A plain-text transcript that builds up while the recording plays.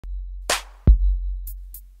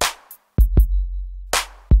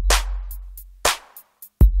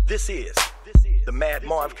This is the Madd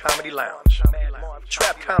Marv Comedy Lounge.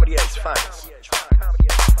 Trap comedy at its finest.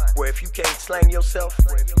 Where if you can't slang yourself,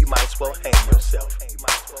 you might as well hang yourself.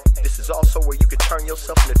 This is also where you can turn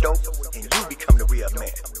yourself into dope and you become the real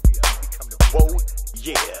man. Whoa,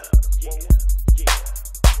 yeah.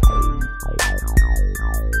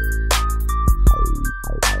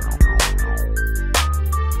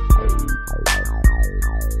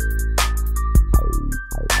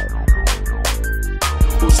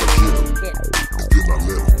 First I hit 'em, and then I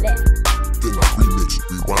let 'em. Then I remix,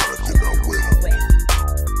 rewind, then I wet 'em.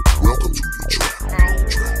 Welcome to the trap.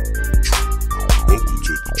 Welcome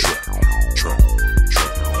to the trap.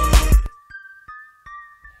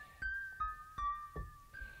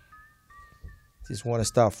 Just want to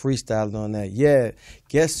start freestyling on that. Yeah,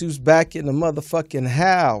 guess who's back in the motherfucking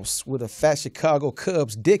house with a fat Chicago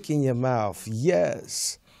Cubs dick in your mouth?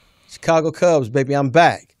 Yes. Chicago Cubs, baby, I'm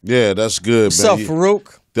back. Yeah, that's good, What's man. up,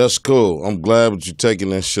 Faarooq? That's cool. I'm glad that you're taking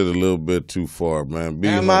that shit a little bit too far, man. Be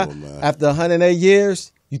humble, man. After 108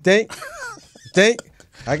 years, you think? You think?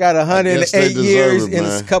 I got I guess 108 they deserve years it, and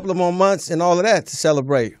man. a couple of more months and all of that to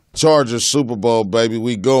celebrate. Chargers Super Bowl, baby.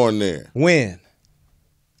 We going there. When?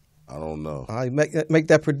 I don't know. All right, make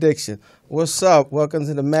that prediction. What's up? Welcome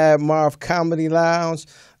to the Madd Marv Comedy Lounge.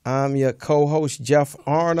 I'm your co-host, Jeff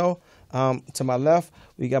Arnold. To my left,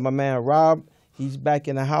 we got my man, Rob. He's back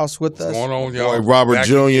in the house with us. What's going on, y'all? Boy, Robert Back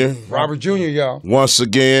Jr. again. Robert Jr., y'all. Once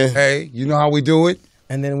again. Hey, you know how we do it?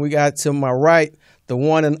 And then we got to my right, the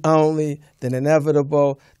one and only, the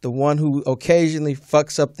inevitable, the one who occasionally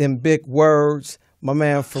fucks up them big words, my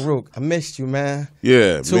man Faarooq. I missed you, man.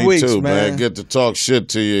 Yeah, 2 me weeks, too, man. Get to talk shit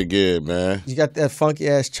to you again, man. You got that funky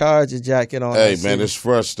ass Charger jacket on. Hey, that man, shit. it's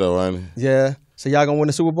fresh though, ain't it? Yeah. So y'all gonna win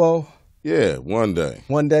the Super Bowl? Yeah, one day.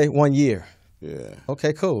 One day, 1 year. Yeah.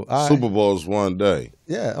 Okay, cool. All right. Super Bowl's one day.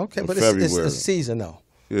 Yeah, okay, in but it's February. a season though.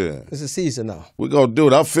 Yeah. It's a season though. We're going to do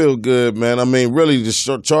it. I feel good, man. I mean, really,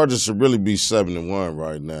 the Chargers should really be 7-1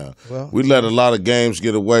 right now. Well, we let a lot of games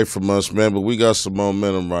get away from us, man, but we got some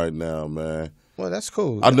momentum right now, man. Well, that's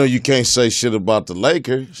cool. I know you can't say shit about the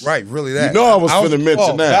Lakers. Right, really that. You know I was finna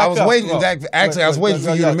mention that. I was waiting. Actually, I was waiting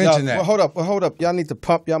for you to mention that. Well, hold up. Y'all need to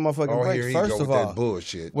pump y'all motherfucking Oh, brakes. here you First go of with all, that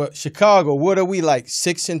bullshit. well, Chicago, what are we like,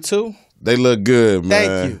 6-2? They look good, man.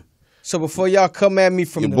 Thank you. So before y'all come at me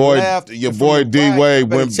from Your the boy, left, your from boy the D right, Wade you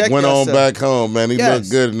better went check on yourself. back home, man. He Yes.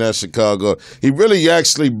 looked good in that Chicago. He really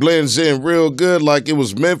actually blends in real good, like it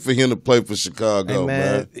was meant for him to play for Chicago, Hey,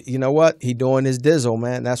 man, you know what? He doing his dizzle,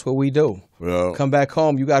 man. That's what we do. Well, Come back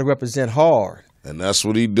home, you got to represent hard. and that's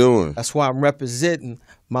what he doing. That's why I'm representing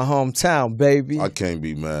my hometown, baby. I can't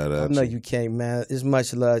be mad at No, you. you can't, man. It's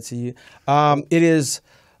much love to you. It is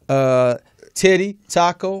Titty,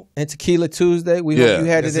 Taco, and Tequila Tuesday. We hope you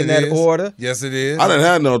had Yes, it in that is. order. Yes, it is. I didn't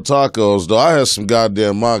have no tacos though. I had some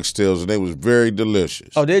goddamn mocktails and they was very delicious.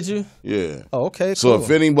 Oh, did you? Yeah. Oh, okay. So cool.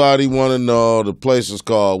 if anybody want to know, the place is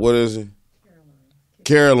called, what is it?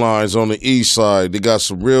 Caroline's on the east side. They got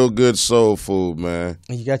some real good soul food, man.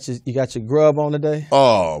 And you got your grub on today?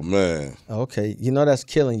 Oh man. Oh, okay. You know that's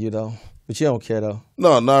killing you though, but you don't care though.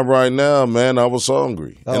 No, not right now, man. I was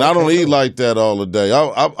hungry, Oh, and I don't okay, eat cool. like that all the day.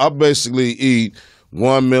 I basically eat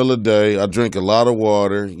one meal a day. I drink a lot of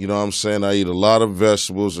water. You know what I'm saying? I eat a lot of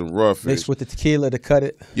vegetables and roughage. Mixed with the tequila to cut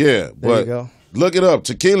it. Yeah, There but you go. look it up.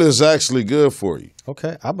 Tequila is actually good for you.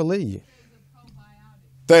 Okay, I believe you.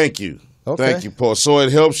 Thank you. Okay. Thank you, Paul. So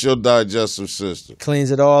it helps your digestive system.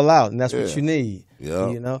 Cleans it all out, and that's what Yeah. you need.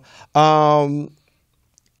 Yeah. You know,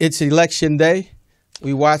 it's election day.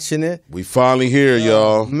 We watching it, We finally here,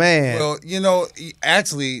 y'all. man. Well, you know,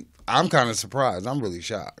 actually, I'm kind of surprised. I'm really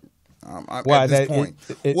shocked. Why, at this that point?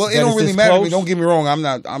 it- Well, it that don't it's really this matter to me. close? Don't get me wrong.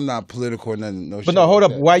 I'm not political or nothing. No shit But no, hold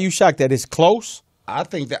like up. that. Why you shocked that it's close? I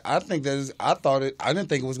think that I didn't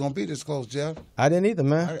think it was going to be this close, Jeff. I didn't either,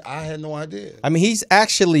 man. I had no idea. I mean, he's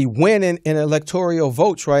actually winning in electoral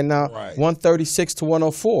votes right now, Right. 136 to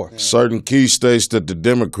 104. Certain key states that the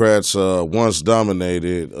Democrats once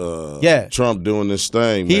dominated. Yeah. Trump doing this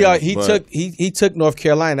thing. He man. he But he took North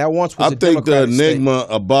Carolina. That once was I a think the Democratic state. enigma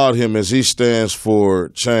about him is he stands for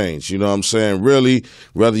change. You know what I'm saying? Really,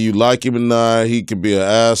 whether you like him or not, he could be an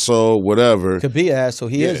asshole, whatever. Could be an asshole.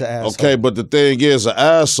 He is an asshole. Okay, but the thing is, an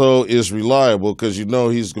asshole is reliable because you know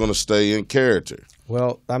he's going to stay in character.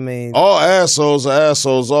 Well, I mean, All assholes are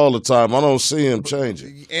assholes all the time. I don't see him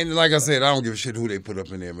changing. And like I said, I don't give a shit who they put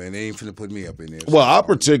up in there, man. They ain't finna put me up in there. Well, I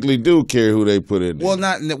particularly do care who they put in there. Well,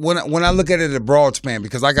 not when I look at it at a broad span,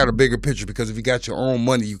 because I got a bigger picture. Because if you got your own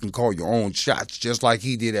money, you can call your own shots, just like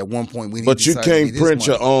he did at one point when he But you decided to can't get his print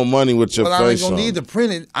money. your own money with your Well, I ain't face gonna on. need to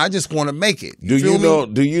print it. I just want to make it. Do feel you me? know?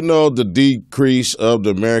 Do you know the decrease of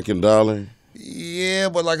the American dollar? Yeah,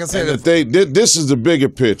 but like I said, this is the bigger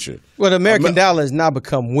picture. Well, the American dollar has now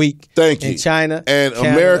become weak. Thank you. In China and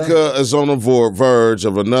Canada. America is on the verge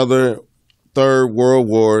of another third world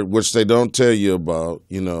war, which they don't tell you about.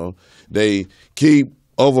 You know, they keep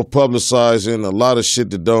over publicizing a lot of shit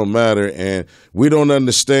that don't matter, and we don't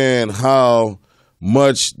understand how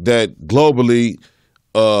much that globally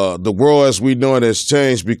the world as we know it has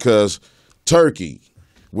changed, because Turkey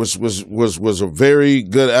was a very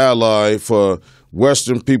good ally for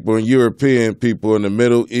Western people and European people in the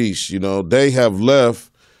Middle East. You know, they have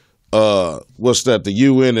left the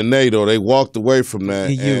UN and NATO. They walked away from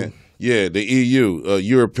that. EU. And, yeah, the EU,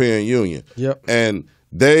 European Union. Yep. And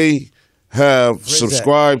they have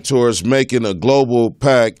subscribed towards making a global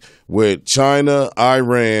pact with China,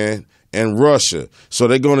 Iran, and Russia. So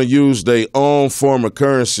they're going to use their own form of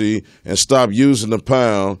currency and stop using the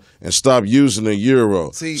pound and stop using the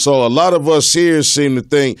euro. So a lot of us here seem to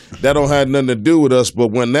think that don't have nothing to do with us, but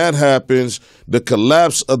when that happens, the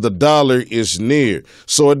collapse of the dollar is near.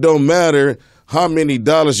 So it don't matter how many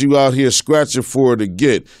dollars you out here scratching for to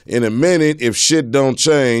get. In a minute, if shit don't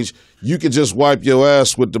change, you can just wipe your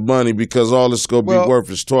ass with the money, because all it's going to be worth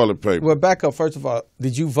is toilet paper. Well, back up. First of all,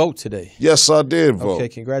 did you vote today? Yes, I did vote. Okay,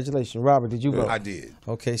 congratulations. Robert, did you vote? I did.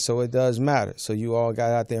 Okay, so it does matter. So you all got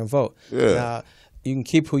out there and vote. Yeah. Now, you can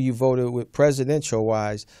keep who you voted with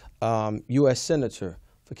presidential-wise. U.S. Senator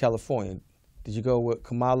for California. Did you go with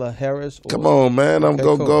Kamala Harris? Come on, man. I'm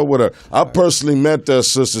going to go with her. I personally met that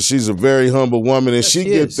sister. She's a very humble woman, and she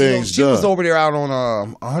get things She done. was over there out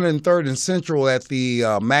on 103rd and Central at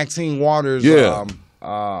the Maxine Waters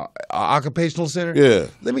Occupational Center. Yeah.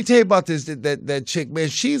 Let me tell you about this, that chick, man.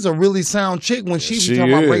 She's a really sound chick when she She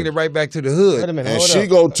talking about is. bringing it right back to the hood. Wait a minute, And hold she up.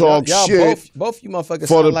 gonna talk y'all shit both you motherfuckers for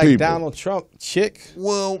sound the like people. Donald Trump chick.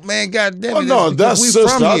 Well, man, goddamn Oh, it. no, it's that's because we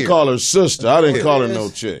sister. from I here. call her sister. I didn't call her It no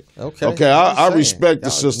is. chick. Okay. Okay, I'm I saying. respect the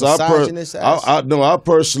Y'all sister. misogynist ass. I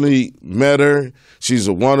personally met her. She's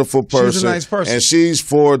a wonderful person. She's a nice person. And she's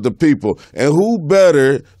for the people. And who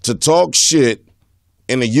better to talk shit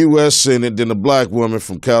in the U.S. Senate than a black woman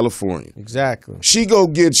from California? Exactly. She go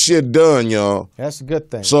get shit done, y'all. That's a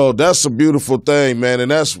good thing. So that's a beautiful thing, man,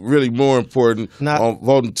 and that's really more important Now- on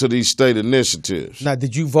voting to these state initiatives. Now,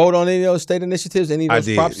 did you vote on any of those state initiatives? Any of I those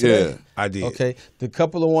did, props today? yeah. I did. Okay. The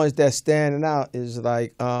couple of ones that's standing out is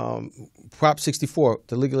like Prop 64,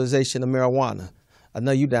 the legalization of marijuana. I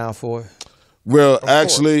know you down for it. Well,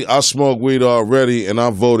 actually, I smoke weed already, and I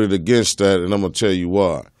voted against that, and I'm going to tell you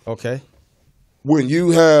why. Okay. When you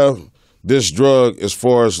have this drug, as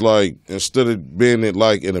far as like, instead of being it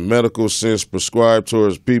like in a medical sense prescribed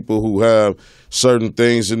towards people who have certain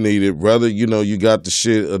things that need it, whether you know you got the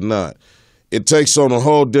shit or not, it takes on a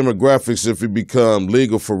whole demographics if it become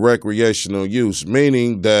legal for recreational use,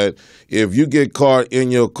 meaning that if you get caught in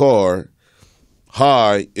your car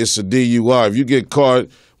high, it's a DUI. If you get caught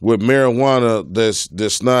with marijuana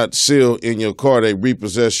that's not sealed in your car, they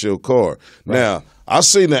repossess your car. Right. Now, I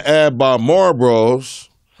seen an ad by Marlboros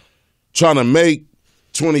trying to make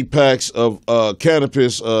 20 packs of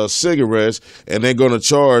cannabis cigarettes, and they're going to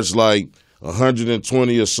charge like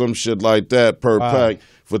 $120 or some shit like that per pack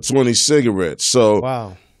for 20 cigarettes.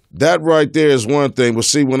 So that right there is one thing. But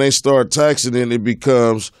see, when they start taxing it, it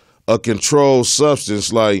becomes a controlled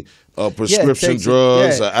substance like prescription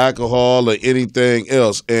drugs or alcohol or anything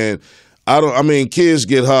else. And I mean, kids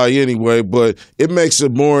get high anyway, but it makes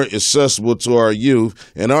it more accessible to our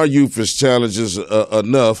youth, and our youth is challenges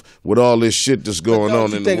enough with all this shit that's going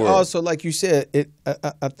on in the world. Also, like you said,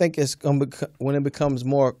 I think it's gonna when it becomes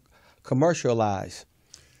more commercialized,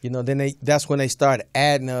 you know, then that's when they start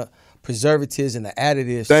adding preservatives and the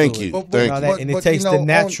additives. Thank to you. it. Thank you. And it takes the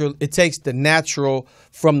natural. It takes the natural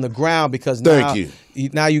from the ground, because now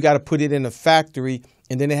you got to put it in a factory.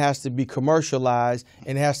 And then it has to be commercialized,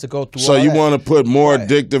 and it has to go through. So you want to put more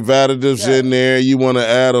addictive additives in there. You want to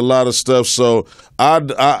add a lot of stuff. So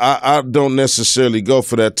I don't necessarily go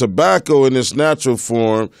for that. Tobacco in its natural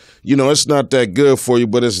form, you know, it's not that good for you,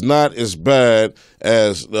 but it's not as bad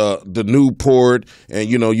as the Newport and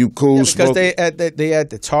you cool smoke. Because they add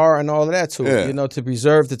the tar and all of that to it, you know, to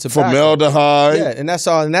preserve the tobacco. Formaldehyde. Yeah, and that's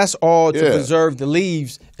all to preserve the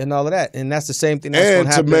leaves and all of that. And that's the same thing that's going to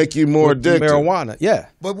happen to make you more addicted. Marijuana, yeah.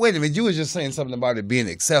 But wait a minute, you were just saying something about it being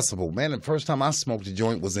accessible. Man, the first time I smoked a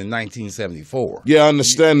joint was in 1974. Yeah, I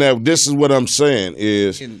understand that. This is what I'm saying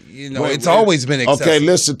is, it's always been accessible. Okay,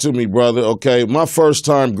 listen to me, brother. Okay, my first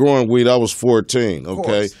time growing weed, I was 14.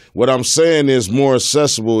 Okay, what I'm saying is more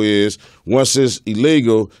accessible is once it's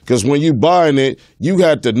illegal, because when you buying it, you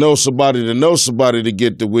had to know somebody to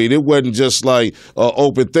get the weed. It wasn't just like an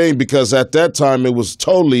open thing, because at that time it was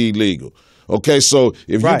totally illegal. Okay, so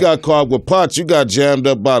if you got caught with pot, you got jammed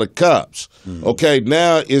up by the cops. Okay,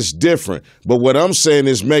 now it's different. But what I'm saying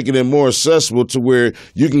is making it more accessible to where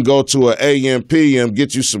you can go to an AM, PM,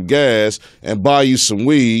 get you some gas, and buy you some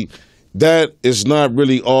weed. That is not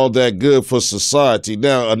really all that good for society.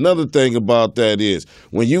 Now, another thing about that is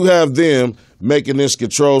when you have them making this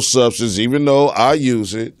controlled substance, even though I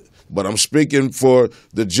use it, but I'm speaking for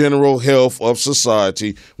the general health of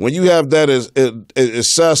society, when you have that as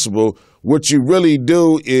accessible, what you really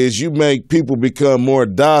do is you make people become more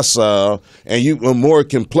docile and you are more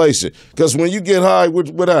complacent. Because when you get high,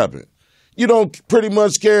 what happens? You don't pretty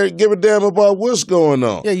much give a damn about what's going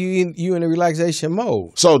on. Yeah, you in a relaxation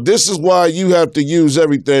mode. So this is why you have to use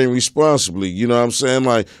everything responsibly. You know what I'm saying?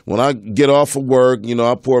 Like when I get off of work,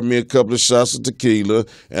 I pour me a couple of shots of tequila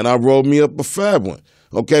and I roll me up a fat one.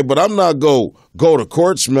 Okay, but I'm not go to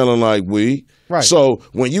court smelling like weed. Right. So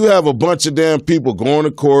when you have a bunch of damn people going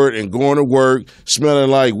to court and going to work smelling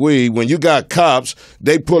like weed, when you got cops,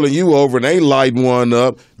 they pulling you over and they lighting one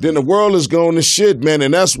up, then the world is going to shit, man.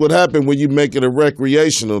 And that's what happened when you make it a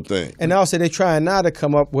recreational thing. And also they trying now to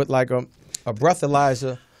come up with like a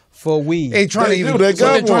breathalyzer for weed. They trying to even they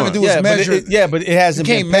got they're trying to do is measure. But it hasn't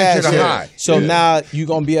You can't been measure passed the yet. high. So now you're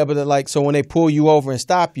gonna be able to so when they pull you over and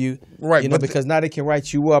stop you, Right, but because now they can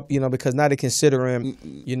write you up, because now they consider him,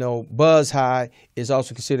 buzz high is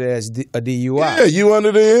also considered as a DUI. Yeah, you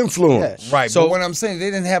under the influence. Yeah. Right, So but what I'm saying,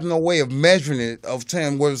 they didn't have no way of measuring it, of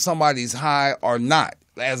telling whether somebody's high or not,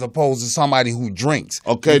 as opposed to somebody who drinks.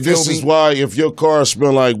 Okay, this is why if your car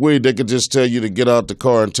smell like weed, they could just tell you to get out the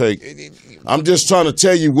car and take it. I'm just trying to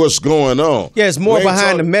tell you what's going on. Yeah, it's more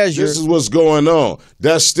behind the measure. This is what's going on.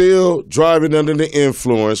 That's still driving under the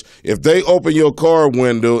influence. If they open your car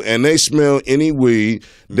window and they smell any weed,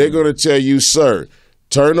 they're going to tell you, sir,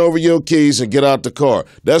 turn over your keys and get out the car.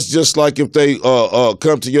 That's just like if they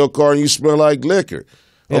come to your car and you smell like liquor.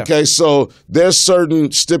 Yeah. Okay, so there's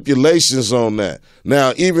certain stipulations on that.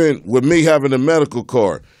 Now, even with me having a medical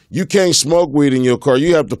car, you can't smoke weed in your car.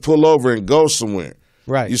 You have to pull over and go somewhere.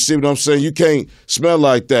 Right. You see what I'm saying? You can't smell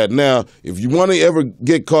like that. Now, if you want to ever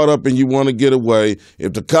get caught up and you want to get away,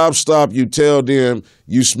 if the cops stop you, tell them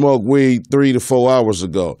you smoked weed 3 to 4 hours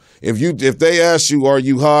ago. If they ask you, are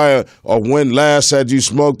you high or when last had you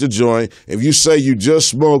smoked a joint, if you say you just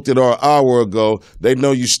smoked it or an hour ago, they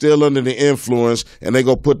know you're still under the influence and they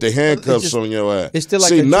go put the handcuffs on your ass. It's still like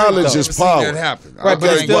see, a drink, knowledge though. is power. That happen. Right,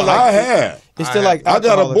 but it's still I have. It's still like I got a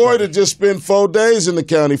alcohol boy or that just spent 4 days in the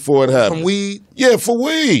county for it happened. From weed? Yeah, for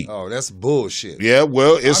weed. Oh, that's bullshit. Yeah,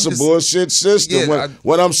 well, it's I'm a just- bullshit system. Yeah,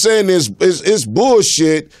 What I'm saying is it's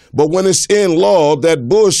bullshit, but when it's in law, that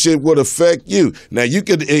bullshit would affect you. Now, you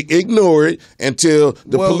could ignore it until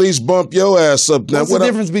the police bump your ass up. Now, What's the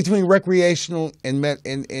difference between recreational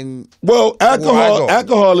and Well,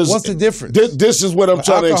 alcohol is... What's the difference? This is what I'm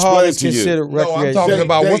trying to alcohol explain is to you. considered No, I'm recreational. talking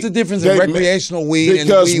about They- what's the difference they- in recreational weed and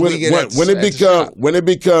because weed we get at when the shop? it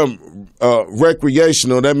become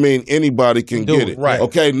recreational, that means anybody can Do get it, it. right.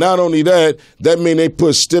 Okay. Not only that, that means they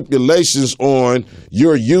put stipulations on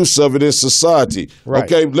your use of it in society. Right.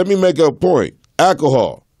 Okay. Let me make a point.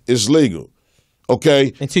 Alcohol is legal.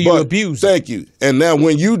 Okay. Until you abuse it. Thank you. And now,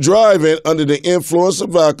 when you driving under the influence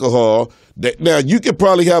of alcohol, now you could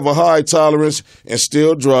probably have a high tolerance and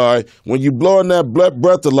still drive. When you blowing that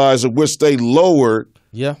breathalyzer, which they lowered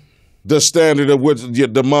Yeah. the standard of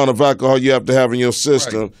the amount of alcohol you have to have in your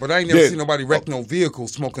system. Right. But I ain't never then- seen nobody wreck no vehicle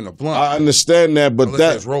smoking a blunt. I understand that, but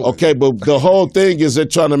Unless it's rolling. okay, but the whole thing is they're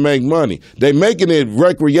trying to make money. They're making it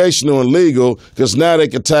recreational and legal because now they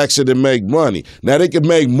can tax it and make money. Now they can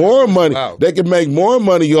make more money. Wow. They can make more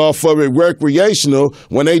money off of it recreational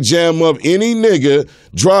when they jam up any nigga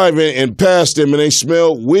driving and pass them and they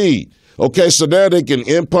smell weed. Okay, so now they can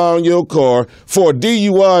impound your car for a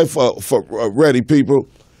DUI for ready people.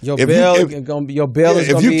 Your If you- bail if- is gonna be your bail is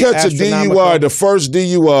if gonna you be catch a astronomical. DUI, the first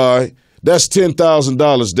DUI, that's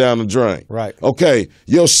 $10,000 down the drain. Right. Okay.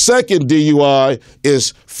 Your second DUI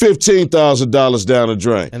is $15,000 down the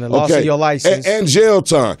drain. And the loss of your license. And jail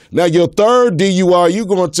time. Now your third DUI, you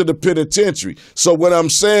going to the penitentiary. So what I'm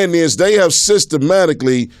saying is they have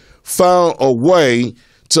systematically found a way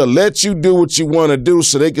to let you do what you want to do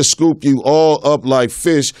so they can scoop you all up like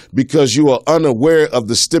fish because you are unaware of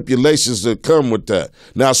the stipulations that come with that.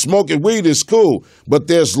 Now, smoking weed is cool, but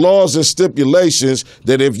there's laws and stipulations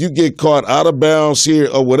that if you get caught out of bounds here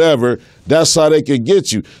or whatever, that's how they can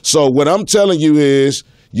get you. So what I'm telling you is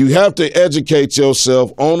you have to educate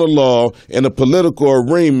yourself on the law and the political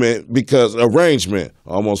arrangement because arrangement.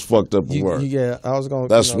 I almost fucked up a word. Yeah, I was going.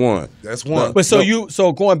 That's one. That's one. But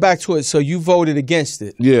so going back to it, so you voted against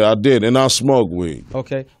it. Yeah, I did, and I smoke weed.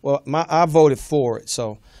 Okay. Well, I voted for it.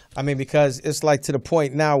 So I mean, because it's like to the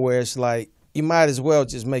point now where it's like you might as well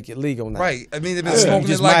just make it legal now. Right. I mean, they've been smoking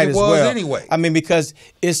You it like it was well. anyway. I mean, because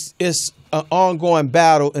it's an ongoing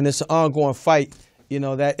battle and it's an ongoing fight. You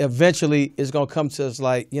know, that eventually is going to come to us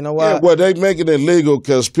like, you know what? Yeah, well, they making it legal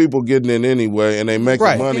because people getting in anyway, and they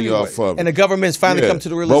making money off of it. And the government's finally come to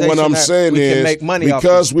the realization but what I'm that saying we is, can make money off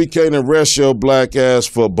because it. we can't arrest your black ass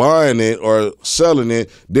for buying it or selling it,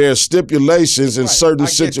 there are stipulations in certain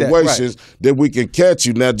situations that we can catch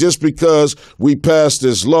you. Now, just because we passed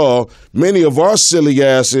this law, many of our silly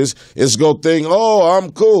asses is going to think, oh,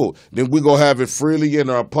 I'm cool. Then we going to have it freely in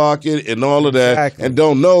our pocket and all of that, and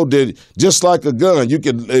don't know that just like a gun, you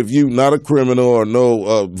can, if you not a criminal or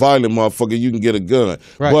no violent motherfucker, you can get a gun.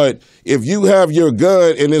 Right. But if you have your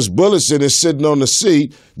gun and there's bullets in it sitting on the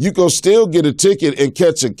seat, you can still get a ticket and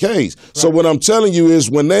catch a case. Right. So what I'm telling you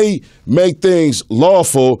is when they make things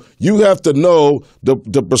lawful, you have to know the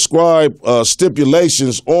prescribed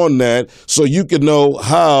stipulations on that so you can know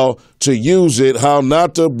how to use it, how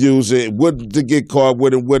not to abuse it, what to get caught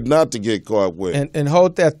with and what not to get caught with. And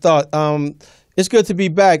hold that thought. It's good to be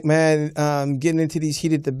back, man. Getting into these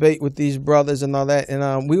heated debate with these brothers and all that.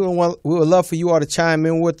 And we would love for you all to chime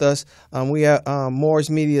in with us. We at Moore's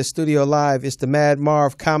Media Studio Live. It's the Madd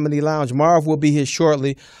Marv Comedy Lounge. Marv will be here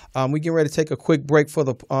shortly. We getting ready to take a quick break for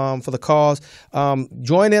the calls.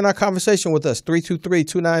 Join in our conversation with us,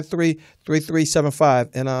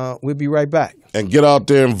 323-293-3375. And we'll be right back. And get out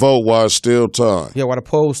there and vote while it's still time. Yeah, while the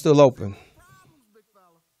poll's still open.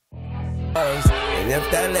 And if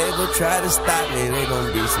that label try to stop me, they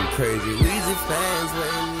gonna be some crazy Weezy fans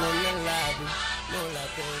waiting in the lobby.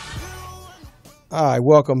 All right,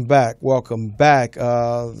 welcome back. Welcome back.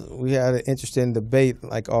 We had an interesting debate,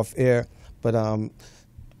 like off air, but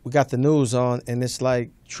we got the news on, and it's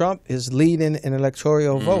like Trump is leading in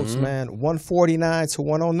electoral votes, man, 149 to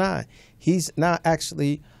 109. He's now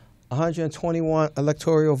actually 121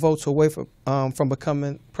 electoral votes away from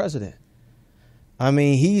becoming president. I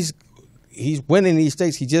mean, he's winning these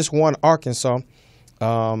states. He just won Arkansas.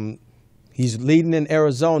 He's leading in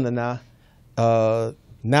Arizona now.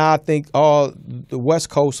 Now I think all the West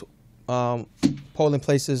Coast polling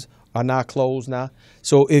places are now closed now.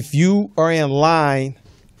 So if you are in line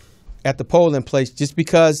at the polling place, just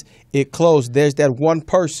because it closed, there's that one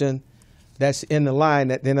person that's in the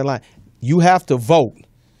line. You have to vote.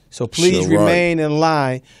 So please remain in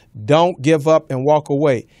line. Don't give up and walk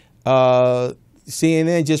away.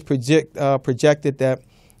 CNN just projected that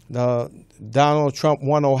Donald Trump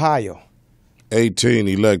won Ohio. 18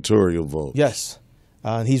 electoral votes. Yes.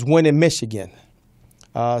 He's winning Michigan.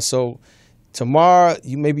 So tomorrow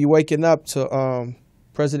you may be waking up to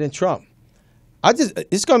President Trump.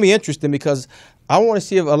 It's going to be interesting because I want to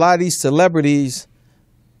see if a lot of these celebrities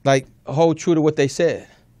like hold true to what they said.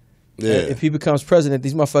 Yeah. If he becomes president,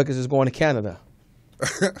 these motherfuckers is going to Canada.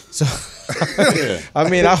 So, I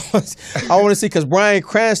mean, I want to see, because Bryan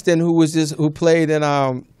Cranston, who played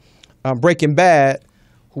in Breaking Bad,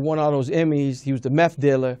 who won all those Emmys, he was the meth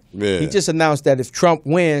dealer. Yeah. He just announced that if Trump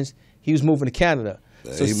wins, he was moving to Canada.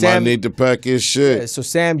 So he might need to pack his shit. Yeah, so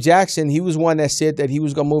Sam Jackson, he was one that said that he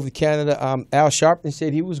was going to move to Canada. Al Sharpton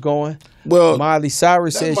said he was going. Well, Miley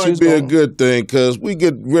Cyrus said she was going. That might be a good thing, because we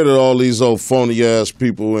get rid of all these old phony-ass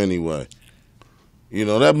people anyway. You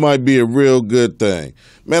know, that might be a real good thing.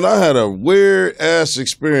 Man, I had a weird-ass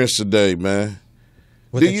experience today, man.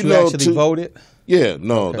 Do you know actually voted? Yeah,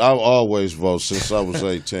 no, okay. I always vote since I was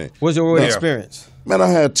 18. What's your real experience? Man, I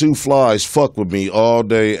had two flies fuck with me all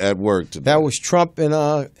day at work today. That was Trump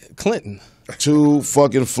and Clinton. Two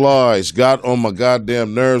fucking flies got on my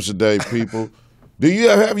goddamn nerves today, people.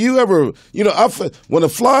 Have you ever, when a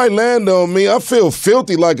fly land on me, I feel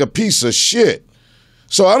filthy like a piece of shit.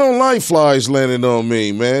 So I don't like flies landing on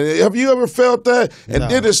me, man. Have you ever felt that? And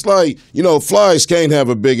then it's like, flies can't have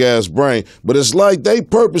a big-ass brain, but it's like they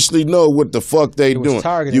purposely know what the fuck they doing.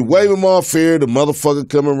 You wave them off here, the motherfucker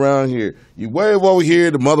come around here. You wave over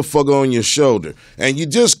here, the motherfucker on your shoulder. And you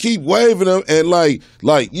just keep waving them, and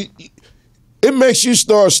it makes you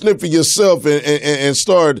start sniffing yourself and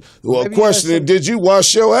start questioning, did you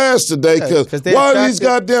wash your ass today? Because why are these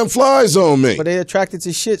goddamn flies on me? But they attracted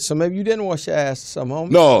to shit, so maybe you didn't wash your ass or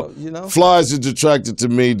something, homie. No, flies is attracted to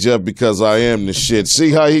me, Jeff, because I am the shit.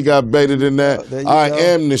 See how he got baited in that? I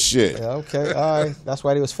am the shit. Yeah, okay, all right. That's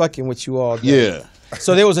why they was fucking with you all day. Yeah.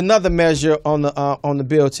 So there was another measure on the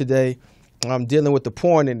bill today dealing with the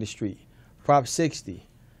porn industry, Prop 60.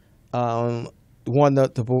 want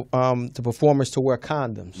the performers to wear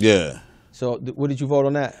condoms. Yeah. So what did you vote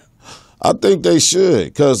on that? I think they should,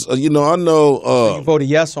 because, I know... So you voted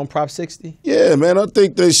yes on Prop 60? Yeah, man, I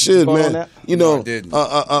think they should, vote on man. that? No, I didn't.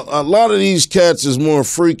 A lot of these cats is more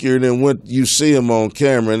freakier than what you see them on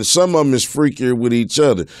camera, and some of them is freakier with each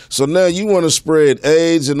other. So now you want to spread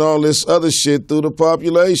AIDS and all this other shit through the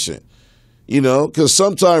population, because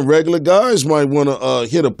sometimes regular guys might want to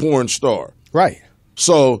hit a porn star. Right.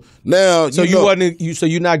 So now, So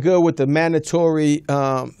you're not good with the mandatory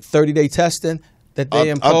 30-day testing that they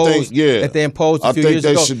imposed. That they imposed a few years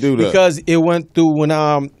ago. I think they should do that because it went through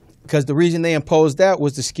because the reason they imposed that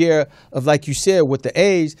was the scare of, like you said, with the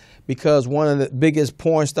AIDS. Because one of the biggest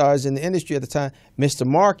porn stars in the industry at the time, Mr.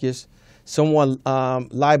 Marcus, someone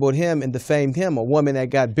libeled him and defamed him, a woman that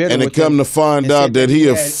got bitter. And with it come him to find out that he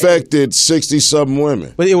affected 60-something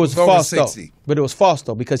women. But it was false 60. though. But it was false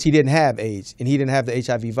though, because he didn't have AIDS and he didn't have the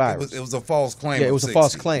HIV virus. It was a false claim. Yeah, it was a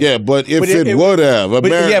false claim. Yeah, but if it would have,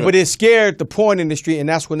 but it scared the porn industry, and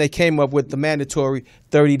that's when they came up with the mandatory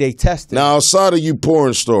 30-day testing. Now, outside of you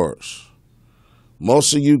porn stars,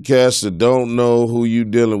 most of you cats that don't know who you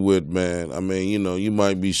dealing with, man, I mean, you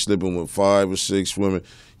might be sleeping with 5 or 6 women.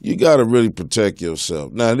 You got to really protect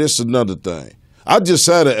yourself. Now, this is another thing. I just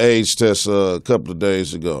had an AIDS test a couple of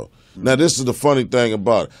days ago. Now, this is the funny thing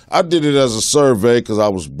about it. I did it as a survey because I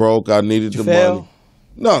was broke. I needed the money.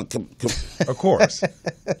 No, Of course.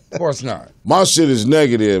 Of course not. my shit is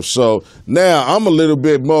negative. So now I'm a little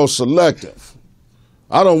bit more selective.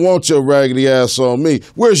 I don't want your raggedy ass on me.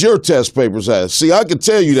 Where's your test papers at? See, I can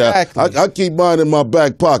tell you that. Exactly. I keep mine in my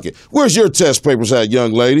back pocket. Where's your test papers at,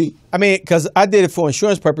 young lady? I mean, because I did it for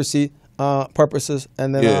insurance purposes,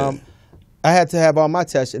 and then Yeah. I had to have all my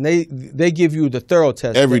tests, and they give you the thorough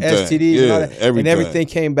test, Everything. the STDs and all that, everything. and everything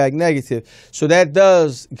came back negative. So that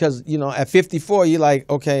does, because at 54, you're like,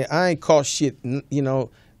 okay, I ain't caught shit,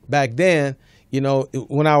 back then.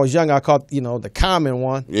 When I was young, I caught the common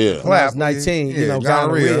one. Yeah. When I was 19, gonorrhea.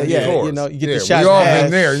 gonorrhea. Yeah, Of course. you get the Yeah, shot. we all in the been ass.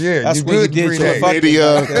 there. Yeah, That's you when you good did 3 to a days. fucking-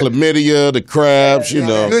 Chlamydia, the crabs,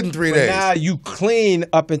 Good in 3 But days. now you clean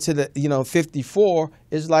up into the 54.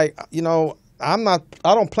 It's like I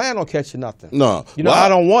don't plan on catching nothing. No. I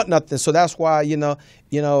don't want nothing. So that's why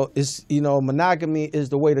it's monogamy is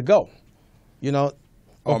the way to go.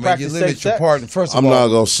 Oh or man, you practice limit safe your sex. partner. First of I'm all, not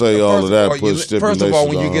gonna say all of that. Put First of all, stipulations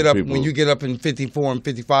when you on get up, people. when you get up in 54 and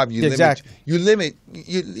 55, you Exactly.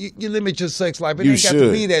 limit your sex life. It You ain't got to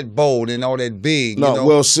should. be that bold and all that big. No,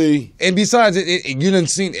 well, see, And besides, you done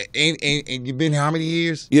seen. And you've been how many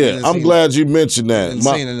years? You yeah, done I'm seen- glad you mentioned that. Done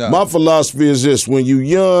seen enough. My philosophy is this: when you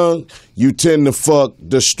young, you tend to fuck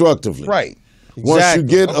destructively. Right. Once you Exactly.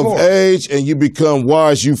 get Of of course. age and you become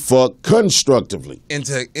wise, you fuck constructively.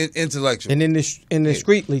 Intellectual. And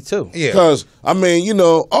indiscreetly too. Yeah. Because,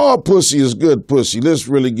 all pussy is good pussy. Let's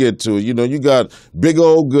really get to it. You got big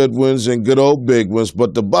old good ones and good old big ones,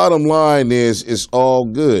 but the bottom line is it's all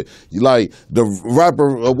good. Like the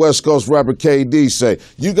rapper, West Coast rapper KD say,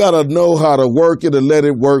 you got to know how to work it and let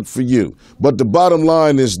it work for you. But the bottom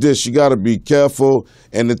line is this, you got to be careful.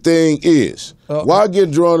 And the thing is, why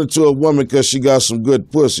get drawn into a woman because she got some good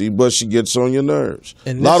pussy, but she gets on your nerves?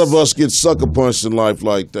 A lot of us get sucker punched in life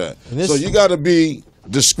like that. So you got to be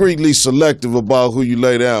discreetly selective about who you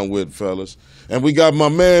lay down with, fellas. And we got my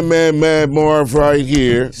man, Madd Marv right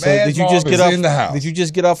here. So Madd did you Marv just get is off? in the house. Did you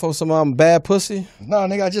just get off of some bad pussy? No,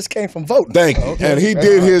 nigga, I just came from voting. Thank you. And he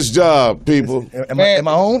did his job, people. Am I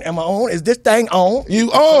on? Am I on? Is this thing on?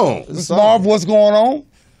 You own. Marv, what's going on?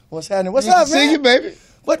 What's happening? What's Good to up, see man? you, baby.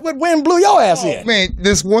 What wind blew your ass in? Man,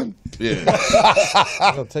 this one. Yeah.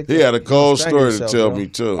 He had a cold story to tell me,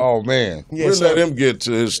 too. Oh man. Yeah, We'll so, let him get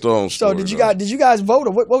to his stone so story. did you guys vote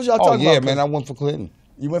or what was y'all Oh talking yeah, about? man. I went for Clinton.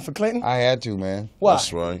 You went for Clinton? I had to, man. Why?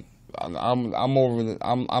 That's right.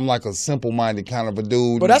 I'm like a simple-minded kind of a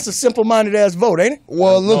dude. But that's a simple-minded ass vote, ain't it?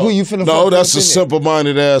 well, look who you finna. No, put that's up a in there.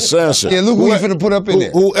 simple-minded ass answer. Yeah, look who you finna put up in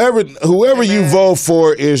there. Whoever you vote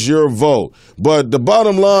for is your vote. But the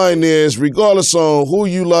bottom line is, regardless on who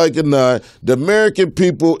you like or not, the American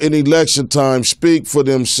people in election time speak for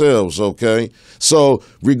themselves, okay? So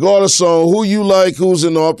regardless on who you like, who's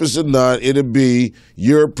in office or not, it'll be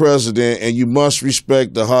your president, and you must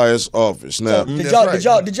respect the highest office. Now,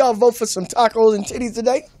 Did y'all vote for some tacos and titties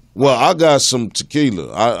today? well, I got some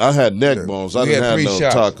tequila. I had neck bones. I We didn't had have 3 no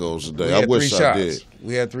shots. tacos We today. I had wish 3 I shots. did.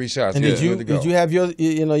 We had 3 shots. And Yeah, did you good to go. did you have your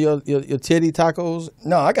titty tacos?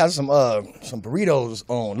 No, I got some burritos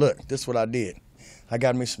on. Look, this is what I did. I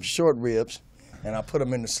got me some short ribs, and I put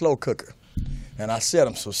them in the slow cooker. And I set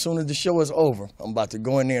them. So as soon as the show is over, I'm about to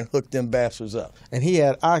go in there and hook them bastards up. And he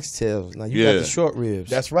had oxtails. Now you got Yeah. the short ribs.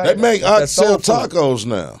 That's right. They make That's oxtail soul food. tacos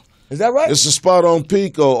now. Is that right? It's a spot on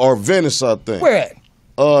Pico or Venice, I think. Where at?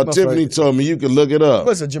 Tiffany told me you can look it up.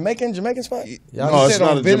 What's a Jamaican spot? No, it's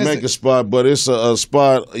not a Jamaican spot, but it's a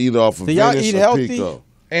spot either off of Do y'all Venice eat or healthy? Pico.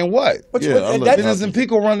 And what? Venice and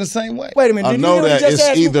Pico run the same way. Wait a minute. I Did know you that just it's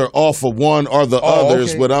ask me? either off of one or the other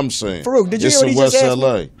is what I'm saying. Faarooq, did you it's hear what in he West just asked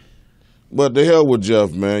LA. But the hell with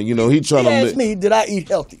Jeff, man. You know, he trying He to asked me, did I eat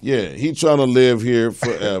healthy? Yeah, he trying to live here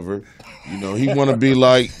forever. You know, he want to be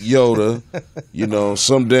like Yoda. You know,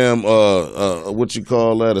 some damn what you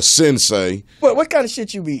call that, a sensei. What kind of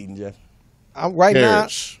shit you be eating, Jeff? Right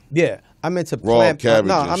Carrots. now, yeah, I'm into Raw plant. cabbage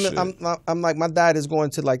No, and I'm like my diet is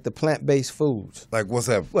going to like the plant-based foods. Like what's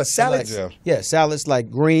that? What, salads? Yeah, salads like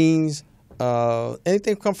greens,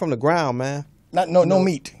 anything come from the ground, man. No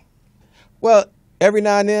meat. Well, every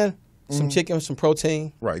now and then, some chicken, some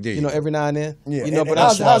protein. Right, there You you know, go. every now and then. Yeah, You know, and but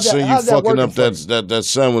how's I'm I see you how's that fucking working up for that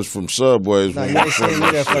sandwich from Subway's. No, when you ain't saying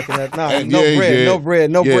me that fucking that. No, And no yeah, bread, yeah. no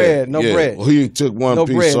bread, no Yeah, bread, no yeah. bread. Well, he took one No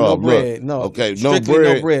piece bread, no off. bread, Look. no. Okay, no Strictly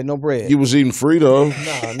bread. no bread, no bread. You was eating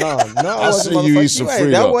Fritos. No, I wasn't, see you motherfucker. eat some ain't-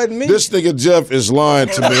 Fritos. That wasn't me. This nigga Jeff is lying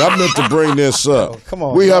to me. I meant to bring this up. come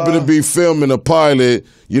on, We happen to dog. be filming a pilot.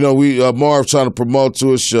 You know, we Marv trying to promote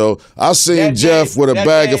to a show. I seen That Jeff day- with a that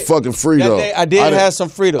bag day- of fucking Fritos. That day I did have some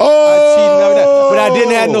Fritos. Oh! I cheated on that, but I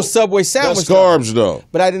didn't have no Subway sandwich. That's carbs though.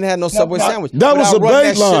 But I didn't have no Subway sandwich. That But was I a run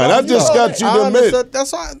that shit baseline. off. I just got you to admit. understood.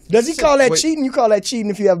 That's all. Does he call that cheating? You call that cheating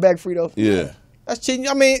if you have a bag of Fritos? Yeah. That's cheating.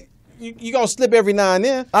 I mean, you gonna slip every now and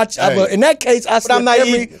then. But in that case, I slip I'm not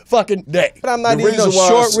every eating- fucking day. But I'm not The eating no reason why I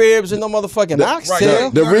short s- ribs and no motherfucking oxtail.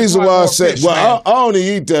 The Learn reason to why I fry said, more fish, well, I only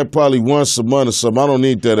eat that probably once a month or something. I don't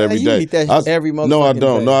eat that every you day. eat that every No, I motherfucking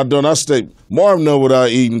don't. day. No, I don't. I stay. Marv know what I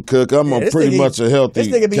eat and cook. I'm This pretty nigga much eat- a healthy This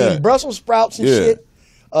nigga be cat. eating Brussels sprouts and Yeah. shit.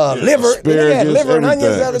 Liver. They had Asparagus, liver and onions the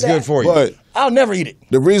everything. other It's day. good for you. But I'll never eat it.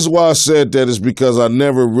 the reason why I said that is because I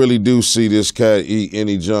never really do see this cat eat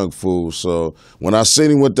any junk food. So when I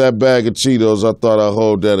seen him with that bag of Cheetos, I thought I'd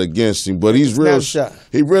hold that against him. But he's real. Snapshot.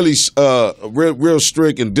 He really real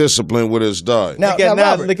strict and disciplined with his diet. Now, Look at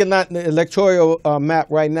Robert, look at the electoral map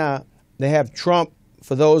right now. They have Trump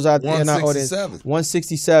for those out there in our audience. 167.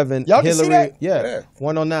 167. Y'all can see Hillary, that? yeah,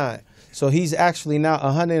 109. So he's actually now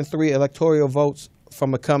 103 electoral votes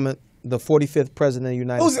from becoming the 45th president of the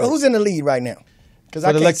United States. who's in the lead right now? Because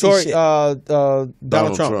I For the can't see electoral, shit.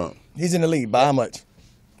 Donald Trump. He's in the lead by how much?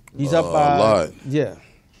 He's up by a lot. Yeah.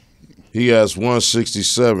 He has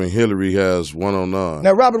 167. Hillary has 109.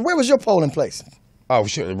 Now, Robert, where was your polling place? Oh,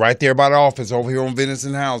 sure. Right there by the office over here on Venice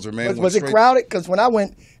and Hauser, man. Was it crowded? Because when I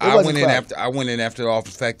went, I wasn't went in crowded. after. I went in after the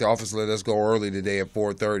office. In fact, the office let us go early today at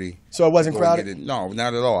 4:30. So it wasn't Go and crowded? get it. No,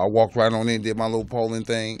 not at all. I walked right on in, did my little polling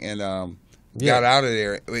thing, and got out of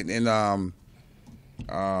there. And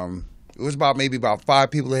it was maybe about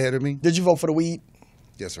 5 people ahead of me. Did you vote for the weed?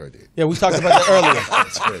 Yes, sir, I did. Yeah, we talked about that earlier.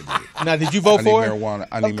 Yes, sir, I did. Now, did you vote I need for it? marijuana.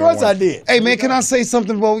 Of course I did. Hey, man, can I say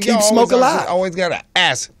something? Bro? Keep smoke alive. I always got to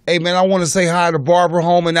ask. Hey, man, I want to say hi to Barbara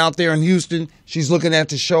Holman out there in Houston. She's looking at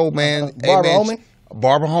the show, man. Hey, Barbara man, Holman?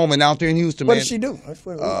 Barbara Holman out there in Houston, What man. did she do?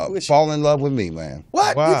 Who is she? Fall in love with me, man.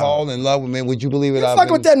 What? Wow. You Fall in love with me. Would you believe it? you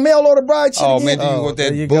fucking with that mail order bride shit Oh again? man, do you want there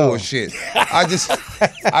that you go. bullshit? I just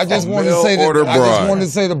wanted to mail say that. order I just bride. wanted to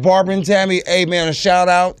say to Barbara and Tammy, hey man, a shout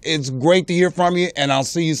out. It's great to hear from you, and I'll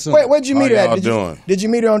see you soon. Where'd you meet her y'all at? doing? Did you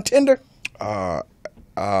meet her on Tinder? A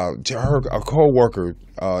co-worker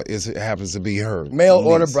happens to be her Mail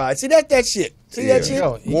niece. order bride. See that shit? See that shit?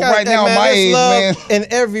 Yo, you Well, got right that, now, man. my That's age, love man.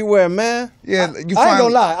 and everywhere, man. Yeah, you I ain't find.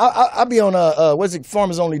 gonna lie. I be on what's it?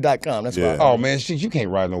 FarmersOnly.com. That's Yeah. why. Oh man, shit, you can't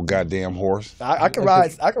ride no goddamn horse. I can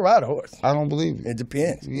ride. I can ride a horse. I don't believe you. It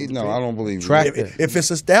depends. No, I don't believe you. Tractor. If it's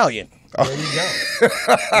a stallion, there you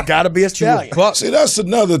go. Gotta be a stallion. Buck. See, that's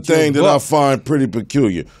another thing that I find pretty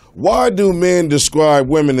peculiar. Why do men describe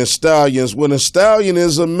women as stallions when a stallion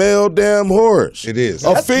is a male damn horse? It is. A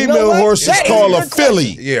You know female what? horse is That is called a a good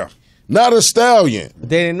filly, Yeah. not a stallion.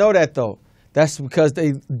 They didn't know that though. That's because they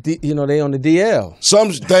on the DL.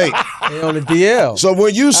 Some think. They on the DL. So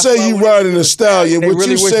when you say you riding a stallion, They what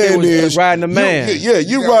really you wish they saying was is riding a man.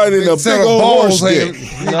 You riding a big set of old balls horse hanging-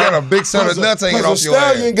 dick. You got a big set of nuts hanging off Because a your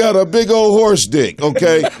ass. stallion got a big old horse dick,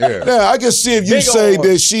 okay? Yeah. Now, I can see if you Big old say horse.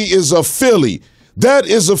 that she is a filly. That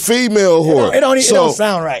is a female horse. It don't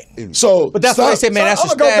sound right. So, But that's why they say, man, that's a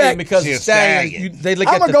I'ma go stallion back- because She a stallion. stallion. They look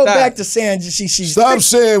I'm at gonna the go thigh. back to saying she's Stop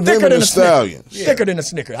saying thicker women than are a Snicker. stallions. Thicker than a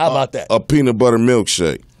Snicker. How about that? A peanut butter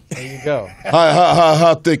milkshake. There you go.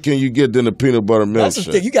 How thick can you get than a peanut butter milkshake? That's a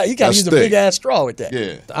stick. You got to That's use a thick. big ass straw with that.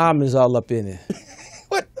 Yeah. The almonds all up in it.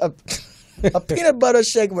 What a peanut butter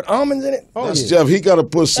shake with almonds in it? That's Jeff. He got to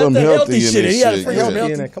put some the healthy healthy in shit. this He got shit. free Yeah.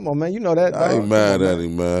 healthy. Come on, man. You know that. I dog. ain't mad at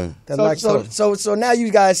him, man. That So, lactose. so now you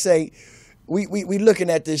guys say, we looking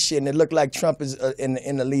at this shit and it look like Trump is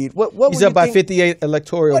in the lead. What He's up by 58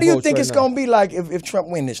 electoral votes. What do you think right it's now. gonna be like if Trump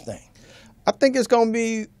win this thing? I think it's gonna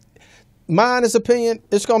be, my honest opinion,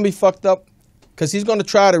 it's gonna be fucked up because he's gonna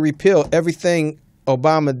try to repeal everything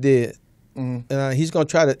Obama did. He's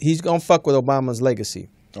gonna fuck with Obama's legacy.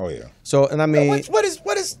 Oh yeah. So, and I mean, What is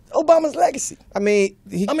Obama's legacy? I mean,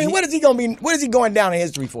 what is he gonna be? What is he going down in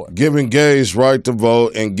history for? Giving gays right to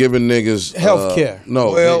vote and giving niggas Healthcare.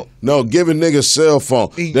 Giving niggas cell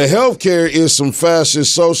phone. The healthcare is some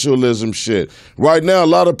fascist socialism shit. Right now, a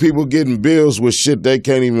lot of people getting bills with shit they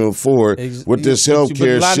can't even afford with this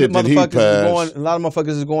healthcare shit that he passed. A lot of motherfuckers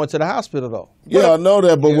is going to the hospital though. Yeah, I know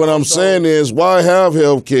that, but what I'm saying is, why have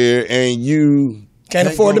healthcare and you can't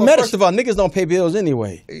afford the medicine? First of all, niggas don't pay bills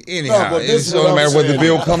anyway. Anyhow, it don't matter whether the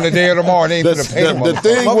bill come today or tomorrow. They ain't gonna pay them. The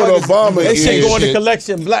thing with Obama they is should go into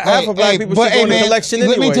collection. Half of black people should go into collection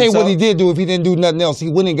anyway. Let me tell you what he did do if he didn't do nothing else. He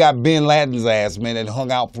went and got Bin Laden's ass, man, and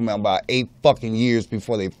hung out for him about 8 fucking years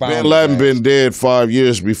before they found him. Bin Laden been dead 5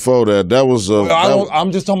 years before that. That was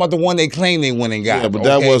I'm just talking about the one they claimed they went and got. Yeah, but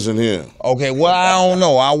that wasn't him. Okay, well, I don't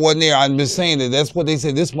know. I wasn't there. I'm just saying that's what they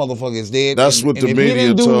said. This motherfucker is dead. That's what the media told you. If he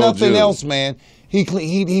didn't do nothing else, man,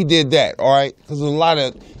 he did that, all right? Because there's a lot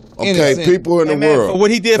of innocent people in the world. For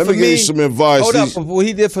what he did Let for me give you some advice. Hold up. For what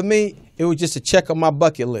he did for me, it was just a check on my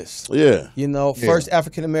bucket list. Yeah. You know, first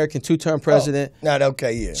African American 2-term president.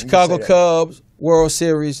 Chicago Cubs, World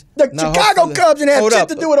Series. The Chicago Cubs didn't have shit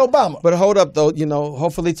to do with Obama. But hold up, though. You know,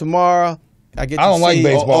 hopefully tomorrow I don't like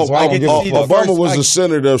baseball, so I don't give a fuck. Obama was a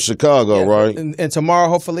senator of Chicago, right? And tomorrow,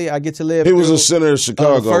 hopefully, I get to live. He was a senator of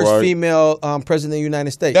Chicago, first right? female president of the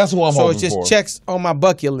United States. That's what I'm hoping for. So it's just checks on my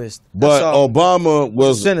bucket list. But Obama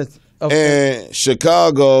was, and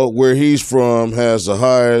Chicago, where he's from, has the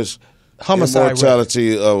highest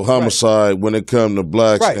mortality of homicide when it comes to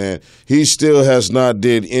blacks, and he still has not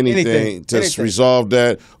did anything to resolve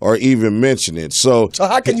that or even mention it. So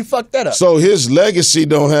how can you fuck that up? So his legacy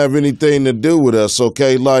don't have anything to do with us,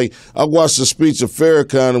 okay? Like, I watched the speech of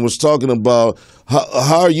Farrakhan and was talking about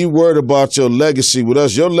how are you worried about your legacy with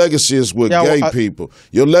us? Your legacy is with gay people.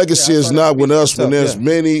 Your legacy is not with us when there's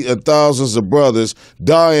many thousands of brothers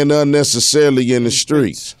dying unnecessarily in the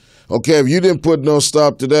streets. Okay, if you didn't put no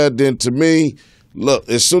stop to that, then to me, look,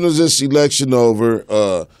 as soon as this election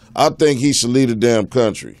over, I think he should lead the damn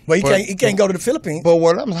country. But he can't go to the Philippines. But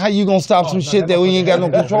how you gonna stop some shit that we ain't got no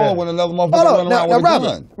control when another motherfucker running around with a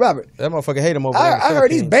gun? Robert, that motherfucker hate him over there. I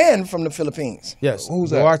heard he's banned from the Philippines. Yes. Who's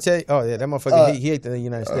that? Duarte? Oh yeah, that motherfucker he hate the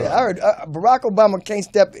United States. I heard Barack Obama can't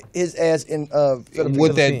step his ass in Philippines.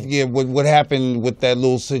 With that, what happened with that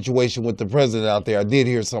little situation with the president out there? I did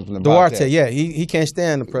hear something about Duarte, that. he can't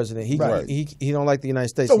stand the president. He don't like the United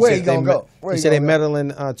States. So where he gonna go? He said they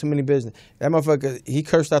meddling too many business. That motherfucker, he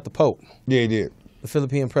cursed out the Pope. Yeah, he did. The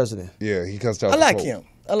Philippine president. Yeah, he cursed out. I like him.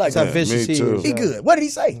 I like him. Me too. He good. What did he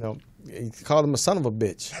say? You know, he called him a son of a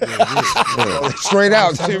bitch. Straight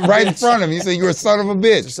out, right in front of him. He said, "You're a son of a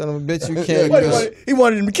bitch." Son of a bitch. You can't. He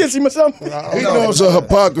wanted him to kiss him or something. He knows the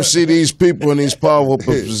hypocrisy these people in these powerful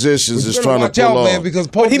positions is trying to pull off. Man, because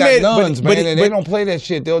Pope got guns, man, and they don't play that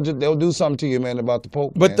shit. They'll do something to you, man, about the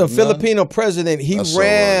Pope. But the Filipino president, he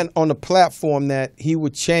ran on the platform that he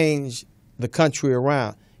would change the country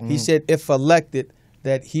around. He said, if elected,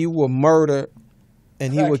 that he will murder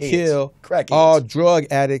and he would kill all drug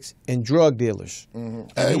addicts and drug dealers.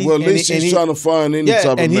 At least he's trying to find any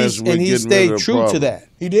type of measure with getting rid of the problem. And he stayed true to that.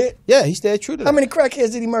 He did? Yeah, he stayed true to that. How many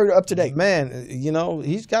crackheads did he murder up to date? Man, you know,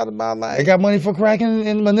 he's got about like... They got money for crack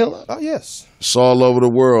in Manila? Oh, yes. It's all over the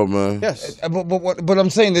world, man. Yes. But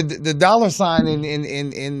I'm saying the dollar sign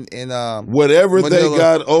in whatever Manila, they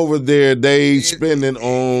got over there, they spending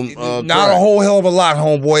on not crack. a whole hell of a lot,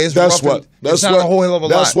 homeboy. It's not a whole hell of a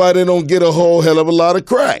lot. That's why they don't get a whole hell of a lot of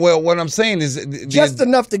crack. Well, what I'm saying is just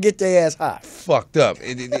enough to get their ass high. Fucked up.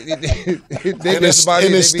 It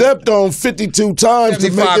stepped on 52 times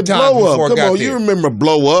to make it blow up. Come on, you remember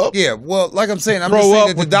blow up? Yeah. Well, like I'm saying, I'm just saying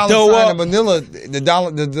that the dollar sign in Manila,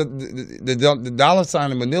 the dollar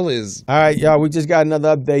sign in Manila is. All right, y'all. We just got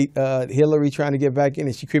another update. Hillary trying to get back in,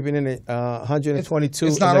 and she's creeping in at 122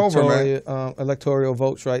 it's not over, man. Electoral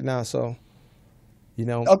votes right now. So, you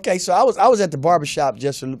know. Okay, so I was at the barbershop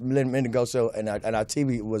just a minute ago. So and our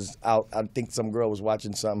TV was out. I think some girl was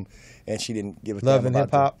watching something, and she didn't give a Love damn and about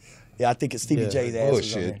hip hop. Yeah, I think it's Stevie J's ass.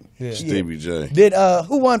 Bullshit. Yeah. Stevie J. Did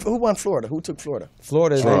who won Florida? Who took Florida?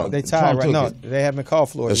 Florida, they tied right now. They haven't called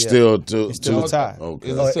Florida it's yet. It's still tied. Okay.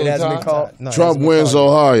 It hasn't been called? No, Trump wins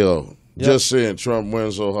Ohio. Yep. Just saying, Trump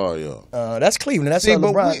wins Ohio. That's Cleveland. That's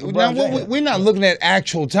LeBron. We're not looking at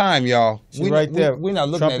actual time, y'all. Right there. We're not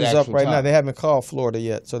looking Trump at is actual up right time. now. They haven't called Florida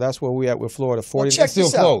yet, so that's where we at with Florida. 40. check It's still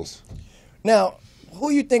this out. close. Now,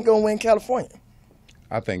 who you think gonna win California?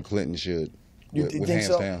 I think Clinton should. You with think hands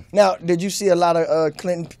so? down. Now, did you see a lot of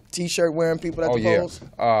Clinton T-shirt wearing people at the polls?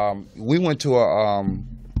 We went to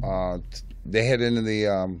a they had into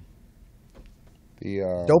the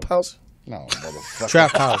Dope house? no, motherfucker.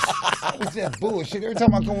 Trap house. What's that bullshit? Every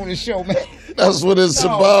time I come on this show, man. That's what it's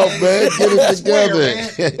about, man. Get it together.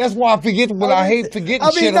 Man. That's why I forget when I hate forgetting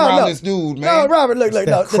shit around this dude, man. No, Robert, look.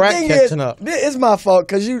 No, the crack thing catching is, up. it's my fault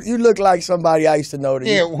because you look like somebody I used to know.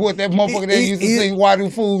 Yeah, what that motherfucker that used to sing "Why Do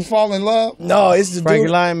Fools Fall in Love"? No, it's the Frankie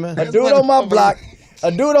dude. Lyman. A dude on my block.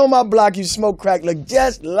 A dude on my block you smoke crack look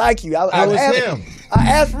just like you. I was asked him. I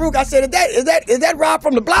asked Faarooq. I said, "Is that Rob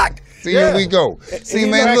from the block?" See, here we go. See,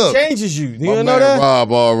 man, Crack look. changes you. You My don't know man that?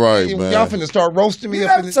 Rob, all right, man. Y'all finna start roasting me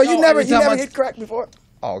up in the So you never every time I- hit crack before?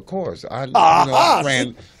 Oh, of course. I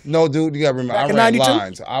ran. No, dude, you gotta remember. Back I in ran 92?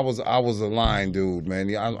 lines. I was a line dude, man.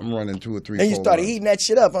 Yeah, I'm running 2 or 3. And you 4 started lines. heating that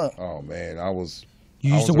shit up, huh? Oh man, I was.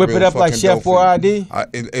 You I used to was a whip it real up like fucking Chef Boy dolphin.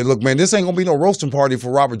 ID? Look, man, this ain't gonna be no roasting party for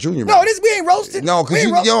Robert Jr. Man. No, we ain't roasted. No, We ain't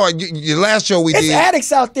because your last show we It's did.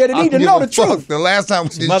 addicts out there that I need to don't know give the a fuck. truth. The last time we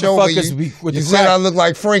did show Motherfuckers me, with you the said crack. I look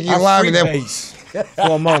like Frankie I Lyman. That freebase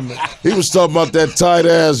for a moment. He was talking about that tight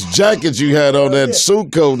ass jacket you had on, that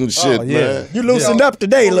suit coat and shit, yeah. man. You loosened up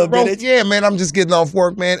today a little bro, bit. yeah, man, I'm just getting off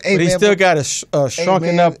work, man. Hey, But he man, still got a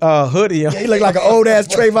shrunken man. up hoodie on. You look like an old ass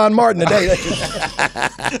Trayvon Martin today.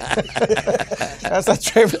 That's how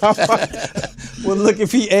Trayvon Martin would look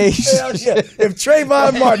if he aged. Hell yeah. If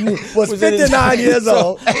Trayvon Martin was Was in his- 59 years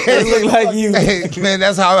old, It look like you Hey, man,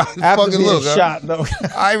 that's how I after fucking being look. Huh? shot, though.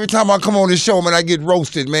 Every time I come on this show, man, I get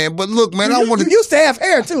roasted, man. But look, man, I want you to. used to have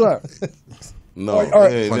hair too, huh? No, Or-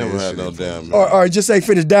 he ain't Funny never as had shit. no damn. Or just say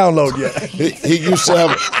finish download yet. He used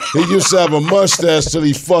to have a mustache till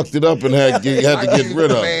he fucked it up and had to get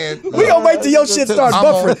rid of it. Man, We gonna wait till your shit start I'm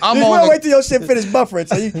on- buffering. I'm We on gonna the- wait till your shit finish buffering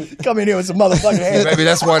so you come in here with some motherfucking hair. baby,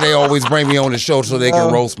 that's why they always bring me on the show so they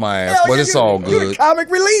can roast my ass. Hell But yeah, it's you- all You the good. comic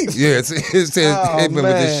relief. Yeah, it's Oh, been with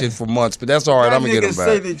this man. shit for months, but that's all right. I'm gonna get them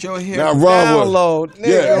say back. that your hair Now, Rob, download. yeah,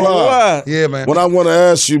 Nigga, Rob. what? Yeah, man. What I want to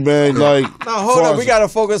ask you, man, like, Now, hold far up. as- We got to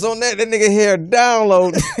focus on that. That nigga hair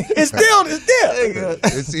download. It's there.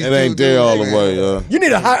 Nigga. it ain't there all the way. You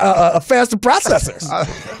need a faster processor.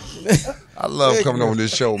 I love coming on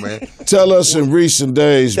this show, man. Tell us in recent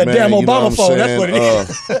days, That man. damn you know Obama what I'm phone, that's saying, what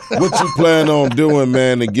it what you plan on doing,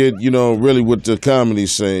 man, to get, really with the comedy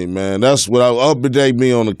scene, man. That's what update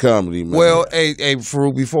me on the comedy, man. Well, hey,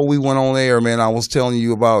 Faarooq, before we went on air, man, I was telling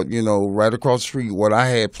you about, right across the street, what I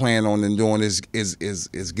had planned on and doing is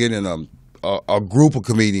getting a group of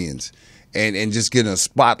comedians and just getting a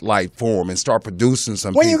spotlight for them and start producing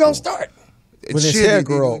some When people. you gonna start? It's When his shit, hair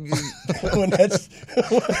grow. when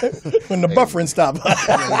the buffering stop.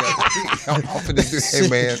 I'm finna do, hey,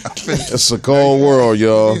 man. I'm finna, it's a cold world,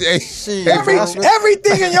 y'all. hey,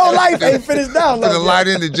 Everything in your life ain't finished down. finna light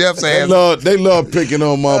into Jeff's ass. They love picking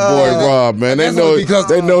on my boy Rob, man. They That's know only because-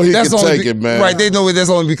 they know he that's can only take it, man. Right, they know that's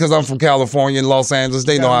only because I'm from California and Los Angeles.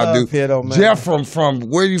 They know how I do. love Pedo, man. Jeff from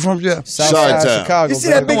where are you from, Jeff? Southside Chi-town. Chicago. You see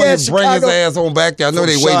that baby. big ass Bring his Chicago? ass on back there. I know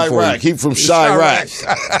they waiting for Chirac. you. He from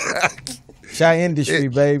Chirac. Chi industry,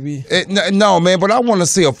 baby. No, man, but I want to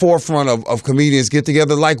see a forefront of comedians get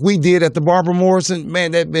together like we did at the Barbara Morrison.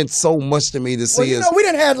 Man, that meant so much to me to see Well, us. we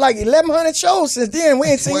done had like 1,100 shows since then. We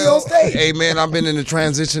ain't seen you on stage. Hey, man, I've been in the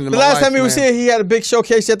transition in The my last life, time he was man. here, he had a big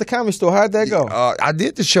showcase at the Comedy Store. How'd that go? I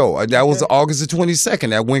did the show. That was August the 22nd.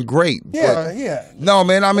 That went great. Yeah, yeah. No,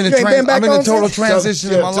 man, I'm in You ain't been back I'm in a on total since?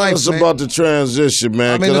 transition in my Tell life, us man. about the transition,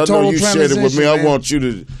 man. I'm in a Because I know total you shared it with me. transition, I man. want you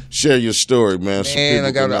to share your story, man. so And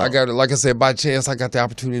people can I know. got it. Like I said, by chance, I got the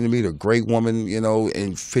opportunity to meet a great woman, and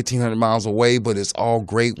 1,500 miles away. But it's all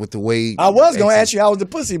great with the way. I was gonna ask you how was the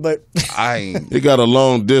pussy, but I ain't. He got a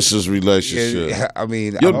long distance relationship. Yeah, I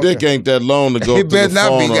mean, Your dick ain't that long to go It through the better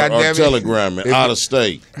not be, phone or goddamn it. telegramming out of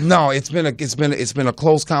state. No, it's been a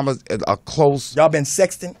close close. y'all been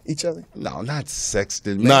sexting each other. No, not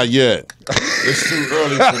sexting. Man. Not yet. It's too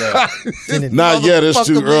early for that. Not yet. It's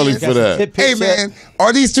too Motherfucker, early man. for that. Hey man,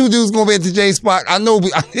 are these two dudes gonna be at the J spot? I know.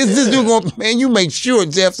 Is this dude gonna? Man, you make sure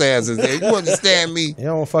Jeff's ass is there. You understand me? You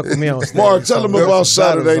don't fuck with me on stage. Marv, tell him about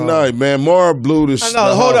Saturday night, man. Marv blew this.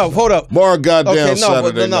 No, hold up. Marv got down Okay,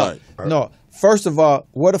 Saturday night. No. First of all,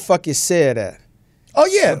 where the fuck is said at? Oh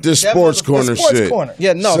yeah, This That sports motherfucker- corner sports shit. corner.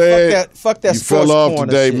 Yeah, no, Said fuck that you sports fell off corner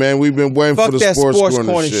today, shit. man. We've been waiting Fuck for the that sports sports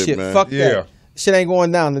corner shit, man. Fuck that. Shit ain't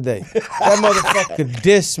going down today. That motherfucker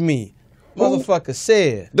dissed me. Motherfucker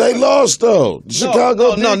said. They lost though.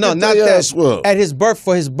 Chicago. No, did get not their that. ass whooped. At his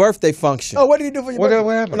for his birthday function. Oh, what did he do for your birthday?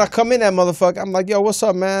 What happened? When I come in that motherfucker, I'm like, yo, what's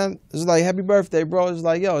up, man? It's like, happy birthday, bro. It's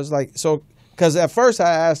like, yo, it's like, so, because at first I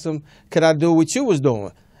asked him, could I do what you was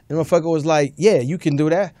doing? And the motherfucker was like, yeah, you can do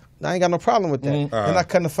that. I ain't got no problem with that. And I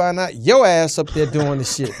come to find out your ass up there doing the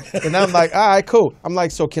shit. And I'm like, all right, cool. I'm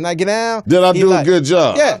like, so can I get down? Did I He do like, a good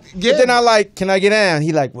job? Yeah. But then I like, can I get down?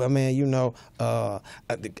 He like, well, man, you know, I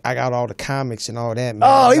got all the comics and all that, man.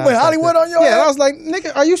 Oh, he went Hollywood on your Yeah, ass? and I was like,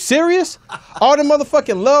 nigga, are you serious? All the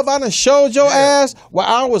motherfucking love I done showed your ass while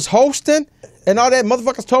I was hosting? And all that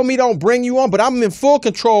motherfuckers told me don't bring you on, but I'm in full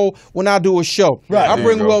control when I do a show. Right. I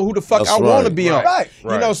bring well who the fuck That's I want to right. be on. Right.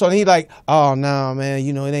 You know, so he like, oh no, man,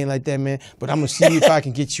 you know it ain't like that, man. But I'm gonna see if I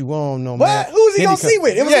can get you on, no What? man. Who's he Then gonna see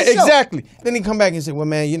with? It was yeah, his show. exactly. Then he come back and say, well,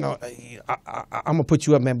 man, you know, I'm gonna put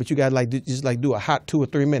you up, man, but you gotta like just like do a hot 2 or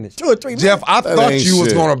 3 minutes. 2 or 3 minutes. Jeff, I thought ain't you was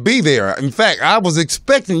shit. going to be there. In fact, I was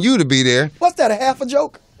expecting you to be there. What's that, a half a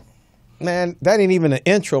joke? Man, that ain't even an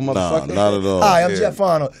intro, Nah, motherfucker. not at all. Hi, I'm Jeff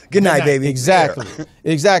Arnold. Good night, baby. Exactly,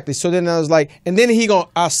 exactly. So then I was like, and then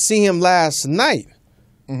I see him last night,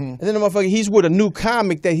 and then the motherfucker, he's with a new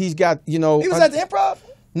comic that he's got, you know. He was at the Improv?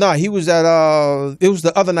 No, he was at it was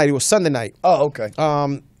the other night. It was Sunday night. Oh, okay.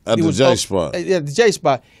 At he the was J spot. Yeah, the J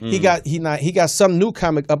spot. He got some new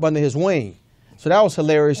comic up under his wing. So that was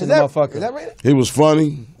hilarious. Is in the that, motherfucker. is that right? He was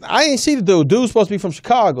funny. I ain't see the dude. Dude's supposed to be from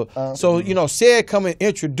Chicago. So, you know, Sid come and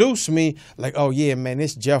introduce me like, oh, yeah, man,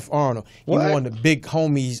 this Jeff Arnold. He one of the big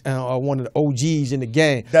homies, one of the OGs in the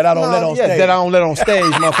game. That I don't let on stage. That I don't let on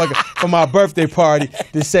stage, motherfucker, for my birthday party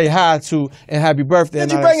to say hi to and happy birthday. Did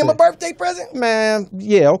and you all bring that him a shit. birthday present? Man,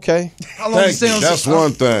 yeah, okay. How long you Thank stay you. on That's stage?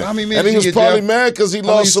 one thing. How many And minutes he you was get, probably Jeff? mad because he How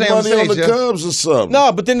long lost you some stay on money on the stage, Jeff? Cubs or something.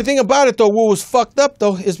 No, but then the thing about it, though, what was fucked up,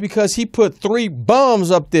 though, is because he put 3 bums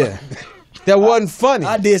up there. That wasn't funny.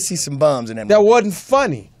 I did see some bums in that That movie. wasn't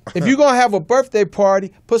funny. If you're going to have a birthday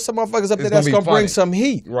party, put some motherfuckers up there It's that's gonna going be to bring funny. some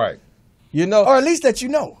heat. Right. You know? Or at least that you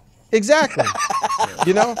know. Exactly.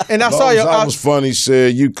 You know? And I As saw long you. as I was funny,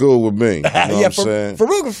 said you cool with me. You know what I'm saying?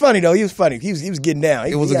 Faarooq was funny, though. He was funny. He was getting down.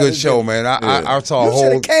 It was a good show, man. I saw a You should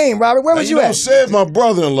whole. have came, Robert. Where was You you know, at? said my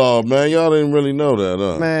brother-in-law, man. Y'all didn't really know that,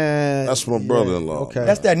 huh? Man. That's my brother-in-law. Okay.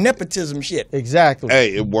 That's that nepotism shit. Exactly.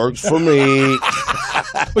 Hey, it works for me.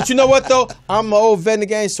 But you know what, though? I'm an old vet in the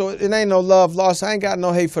game, so it ain't no love lost. I ain't got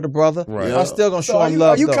no hate for the brother. Right. I'm still going to So show are him you,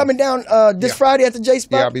 love, are you though. coming down this Friday at the J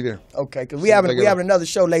Spot? Yeah, I'll be there. Okay, because we So having take it up. another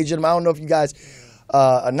show, ladies and gentlemen. I don't know if you guys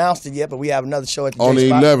announced it yet, but we have another show at the On J the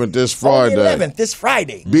Spot. 11th, this On the Friday. 11th, this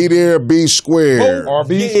Friday. Be there, be square. Or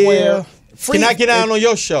be Yeah. square. Free. Can I get down on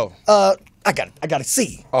your show? I got to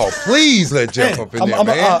see. Oh, please let Jeff up in there, I'm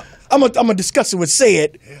man. gonna discuss it with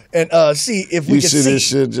Sid and see if we You can see this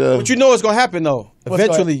shit, Jeff? But you know what's going to happen, though. What's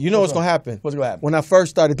Eventually, gonna- you know what's what's going to happen. What's gonna happen? When I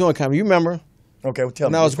first started doing comedy, you remember? Okay, well, tell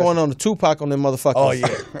When me. I was going on the Tupac on them motherfuckers. Oh yeah.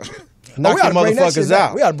 Knock we your oughta bring that shit motherfuckers back.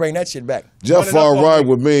 out. We ought to bring that shit back. Jeff Running up all on right niggas.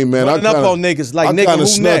 with me, man. Running up on niggas like, I nigga, kind who of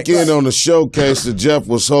snuck next? in on the showcase that Jeff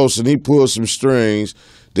was hosting. He pulled some strings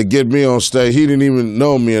to get me on stage. He didn't even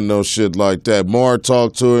know me and no shit like that. Marv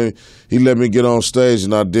talked to him. He let me get on stage,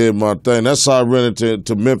 and I did my thing. That's how I ran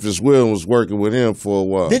into Memphis Will and was working with him for a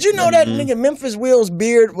while. Did you know that nigga Memphis Will's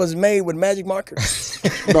beard was made with magic marker?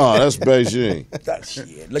 No, that's Beijing. That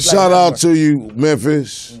shit. Look Shout like out to you,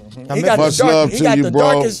 Memphis. He got Much the, love he to got you, the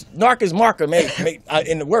bro. darkest marker made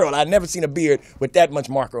in the world. I've never seen a beard with that much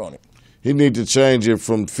marker on it. He need to change it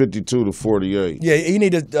from 52 to 48. Yeah, you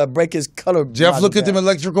need to break his color. Jeff, look at down. them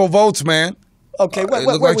electrical votes, man. Okay, It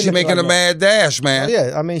look like she's making a mad dash, man.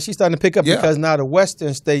 Yeah, I mean, she's starting to pick up Yeah. because now the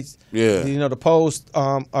Western states, Yeah. you know, the polls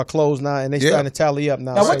are closed now, and they starting to tally up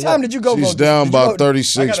now. Now, what time did you go? She's vote? down Did you about go-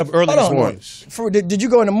 36 I got up early Hold on. points. Did you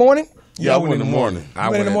go in the morning? Yeah, I went in the morning. You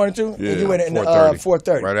went in the morning too? Yeah, And you went in 4:30.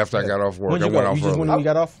 4:30. Right after I got off work, When'd I you went go? off You just early. went when you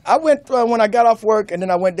got off? I went when I got off work, and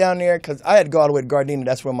then I went down there because I had to go all the way to Gardena.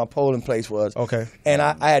 That's where my polling place was. Okay. And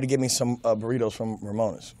I had to get me some burritos from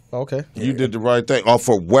Ramona's. Okay. You did the right thing. Off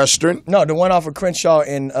of Western No, the one off of Crenshaw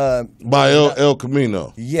in by El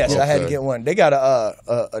Camino. yes, I had to Okay. get one. They got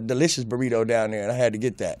a delicious burrito down there, and I had to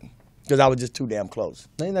get that because I was just too damn close.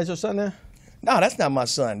 Ain't that your son there? No, that's not my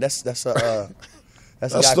son. That's That's guy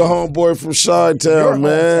the from homeboy from your Chi-Town,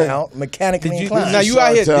 man. hometown, mechanically Did you, inclined. now you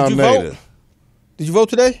out here? Did Chi-Town you vote? native. Did you vote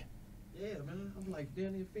today? Yeah, man. I'm like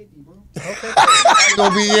damn near 50, bro.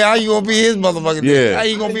 How you gonna be his motherfucking Yeah. daddy? How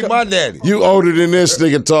you gonna be my daddy? You older than this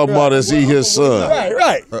nigga talking about as he his son.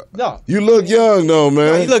 Right. No. You look young though, You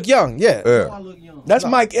man. look young. Yeah. Yeah. I look young. That's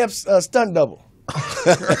Mike Epps' stunt double. No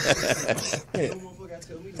motherfucker gotta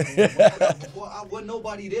tell me that. Boy, I wasn't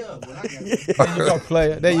nobody there when I got there. There you go,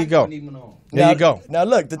 player. There you go. Wasn't even on. There you go. Now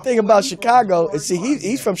look, the thing about Chicago is, see,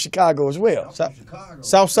 he's from Chicago as well. Chicago.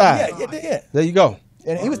 South side. Yeah. There you go.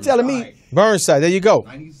 And he was telling me Burnside. There you go.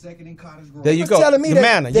 92nd and Cottage Grove. There you was go. telling me The that,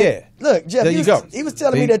 manor, that- yeah. Look, Jeff, There you go. he was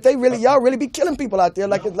telling me that y'all really be killing people out there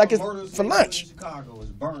like it's Murders for in lunch. Chicago is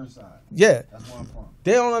Burnside. Yeah. That's where I'm from.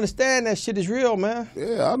 They don't understand that shit is real, man.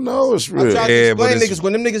 Yeah, I know it's I real. try to Yeah, but explain it's- niggas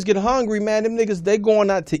when them niggas get hungry, man. Them niggas they going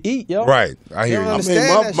out to eat, yo. Right. I hear They don't you. I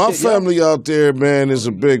understand mean, that my shit, yo. family out there, man, is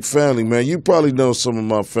a big family, man. You probably know some of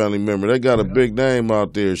my family members. They got a big name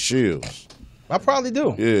out there, Shields. I probably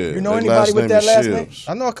do. Yeah. You know their anybody with that is last name? Shields.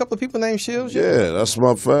 I know a couple of people named Shields. Yeah, that's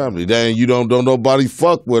my family. Dang, you don't nobody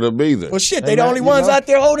fuck with them either. Well, shit, Hey, they the man, only you ones know? out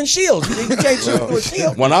there holding shields. You can't shoot through a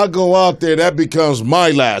shield. When I go out there, that becomes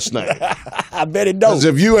my last name. I bet it don't. Because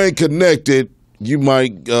if you ain't connected, you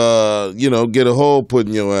might, get a hole put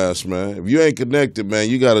in your ass, man. If you ain't connected, man,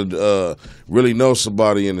 you got to really know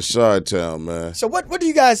somebody in the Chi-Town, man. So what do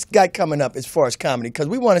you guys got coming up as far as comedy? Because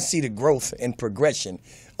we want to see the growth and progression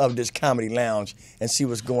of this comedy lounge and see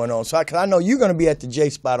what's going on. So because I know you're going to be at the J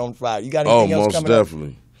Spot on Friday. You got anything else most coming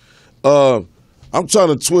definitely. I'm trying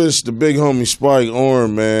to twist the big homie Spike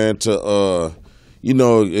Oren, man, to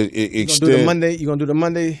extend. You gonna do the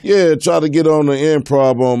Monday? Yeah, try to get on the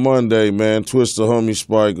improv on Monday, man. Twist the homie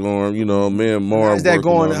Spike Oren. You know, me and Marv. How's that working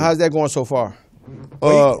going? on it. How's that going so far?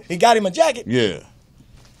 He got him a jacket. Yeah,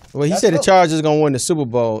 Well, he That's said the dope. Chargers gonna win the Super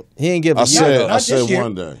Bowl. He ain't give a I year. said though. Not this year.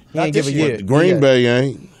 one day. He ain't give a this year. year. Green Yeah. Bay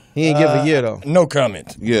ain't. He ain't give a year though. No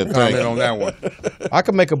comment. Yeah, thank Comment you. on that one. I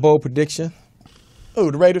could make a bold prediction. Who,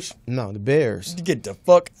 the Raiders? No, the Bears. Get the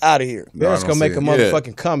fuck out of here. No, I Bears don't gonna make see a it.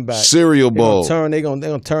 motherfucking comeback. Cereal They gonna bowl. turn. They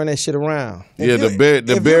gonna turn that shit around. Yeah, If you- the if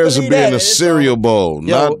you Bears will believe be in that, the it's Cereal Bowl,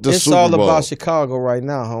 Yo, not the it's Super all Bowl. about Chicago right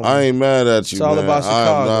now, homie. I ain't mad at you, It's all man. about I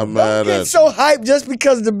Chicago. am not Don't mad get at so hyped just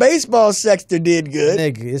because the baseball sector did good.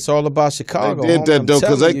 Nigga, it's all about you. Chicago. They did homie, that I'm though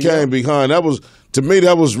because telling they you, yo. came behind. That was to me.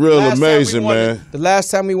 That was real Last time we amazing, won man. The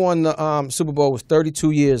last time we won the Super Bowl was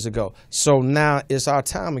 32 years ago. So now it's our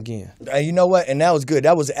time again. And you know what? And that was good.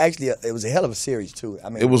 That was actually it was a hell of a series too. I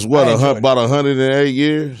mean, It was what I enjoyed it. about 108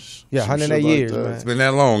 years. Yeah, Some 108 shit like years, that. man. It's been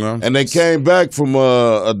that long, huh? And they came back from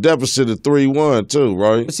a deficit of 3-1 too,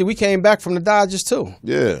 right? But see, we came back from the Dodgers too.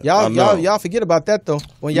 Yeah, I Y'all, know. y'all forget about that though.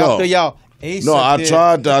 When y'all No. throw y'all ace No, up I there,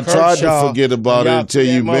 tried to Kershaw, forget about it y'all until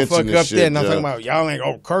threw you that mentioned motherfucker this up shit, there, and I'm Jeff. talking about y'all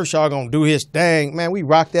ain't Kershaw gonna do his thing, man. We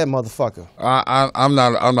rocked that motherfucker. I'm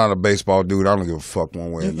not a baseball dude. I don't give a fuck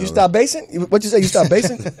one way or You another. stop basing? What you say? You stop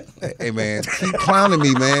basing? Hey man, keep clowning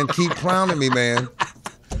me, man. Keep clowning me, man.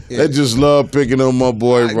 They just love picking on my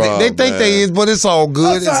boy Rob. They think man. they is, but it's all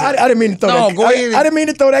good. I'm sorry, I didn't mean to throw No, that. go ahead. I didn't mean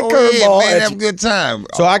to throw that Go ahead, curveball man. at Have you. a good time.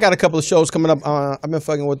 So I got a couple of shows coming up. I've been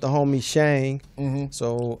fucking with the homie Shane.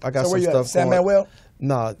 So I got So some where you stuff. at? San going. Manuel?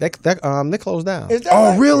 No, they closed down. Is that Oh,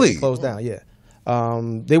 right? really? Closed down, yeah.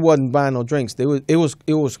 They wasn't buying no drinks. It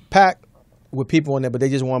was packed with people in there, but they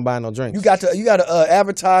just weren't buying no drinks. You got to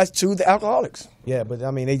advertise to the alcoholics. Yeah, but I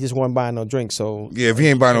mean, they just weren't buying no drinks. So Yeah, if you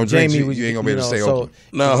ain't buying no drinks, Jamie you was- ain't gonna be able to you stay know, open.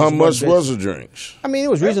 Now, it how was much one was the drinks? I mean, it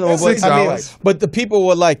was reasonable, That's but I mean, $6. but the people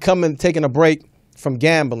were like coming, taking a break from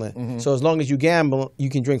gambling. Mm-hmm. So as long as you gamble, you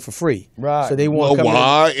can drink for free. Right. So they Well, want to come in.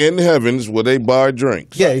 why in heavens would they buy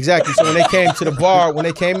drinks? Yeah, exactly. So when they came to the bar, when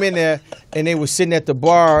they came in there and they were sitting at the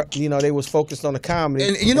bar, they was focused on the comedy.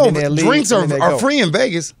 And you know, then they'd leave, drinks and then they'd are go. free in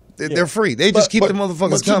Vegas. They're free. They just keep the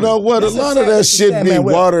motherfuckers But you coming. know what? A lot of that it's a shit San be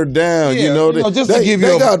Manuel. watered down. Yeah, you know, you know, just to they, give they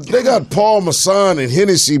you a- got Paul Masson and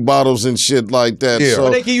Hennessy bottles and shit like that. Yeah. So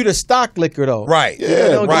But they give you the stock liquor though. Right. yeah, They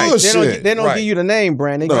don't, right. they don't Right. give you the name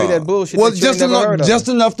brand. They give you that bullshit. Well, that you ain't never heard of. just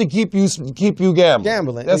enough to keep you gambling.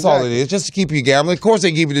 Gambling, That's all it exactly. is. Just to keep you gambling. Of course,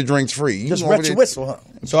 they give you the drinks free. You Just know what wet it your is. whistle, huh?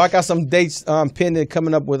 So I got some dates pending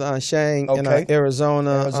coming up with Shane in Okay.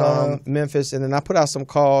 Arizona, Memphis, and then I put out some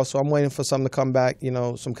calls. So I'm waiting for something to come back.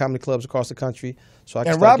 Some comedy clubs across the country. So I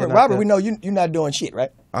can And start Robert, getting out there. we know you're not doing shit,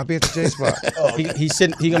 right? I'll be at the J Spot.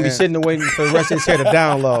 He gonna be sitting and waiting for the rest of his hair to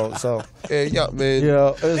download. So Yeah, man.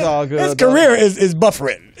 it's all good. His though. career is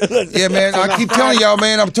buffering. Yeah, man. I keep telling y'all,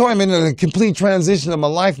 man. I'm telling you, I'm in a complete transition of my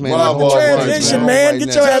life, man. Wow, I'm wow, transition, wow, man. right Get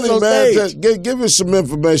now. your ass Tell me, on man, stage. give us some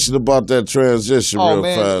information about that transition Oh real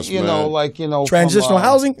man, fast, you man. know, like from, Transitional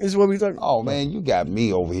housing is what we talking about. Oh man, you got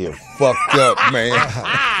me over here fucked up,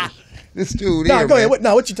 man. This dude No, here, go man.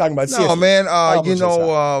 ahead. What you talking about? No, Seriously. man. Oh, You I'm so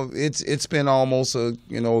know, it's been almost a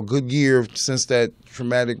good year since that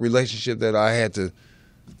traumatic relationship that I had to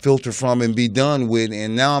filter from and be done with,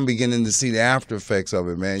 and now I'm beginning to see the after effects of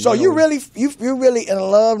it, man. So know, you're really in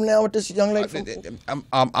love now with this young lady?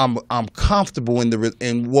 I'm comfortable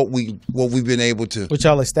in what we've been able to. Which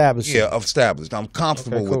y'all established. Established. I'm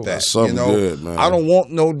comfortable Okay, cool. with that. That's something you know, good, man. I don't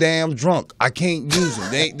want no damn drunk. I can't use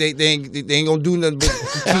them. They ain't gonna do nothing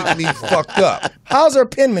but keep me fucked up. How's her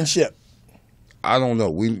penmanship? I don't know.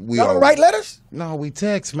 We Y'all don't write letters? No, we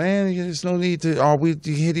text, man. There's no need to. Or we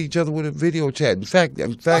hit each other with a video chat. In fact,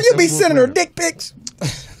 Oh, you be sending her dick pics?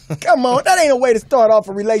 Come on, that ain't a way to start off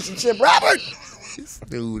a relationship, Robert.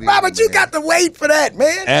 Dude, Robert, you got to wait for that,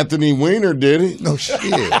 man. Anthony Weiner did it. No shit.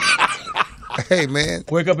 Hey, man.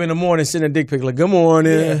 Wake up in the morning, send a dick pic like, "Good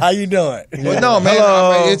morning." How you doing? Well, no, man.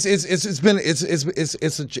 Hello. I mean, it's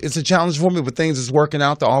a challenge for me, but things is working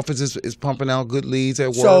out. The office is pumping out good leads at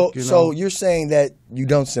work. So, you know? so you're saying that you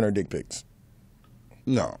don't send her dick pics?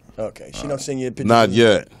 No. Okay, she don't send you a picture. Not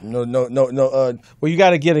yet. No. Well, you got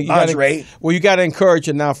to get it. Lingerie. Well, you got to encourage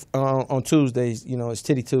her now on Tuesdays. You know, it's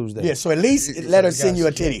Titty Tuesday. Yeah, so at least let her send you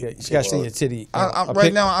a titty. Yeah, she got to send you a titty.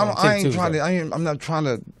 Right now, I'm not trying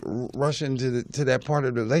to rush into that part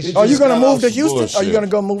of the relationship. Are you going to got move off to some Houston? bullshit. Are you going to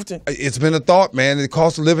go move to? It's been a thought, man. The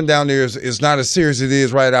cost of living down there is not as serious as it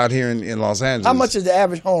is right out here in Los Angeles. How much is the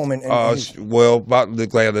average home in Houston? Well, about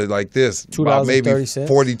look like this. About maybe $2.30.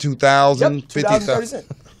 42,000, Yep, 50,000. $2.30.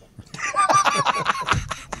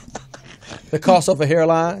 The cost of a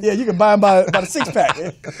hairline. Yeah, you can buy them by a six-pack.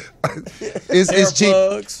 It's cheap,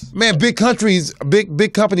 Plugs. man. Big companies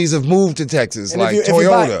have moved to Texas, And like if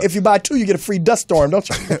Toyota. you buy two, you get a free dust storm, don't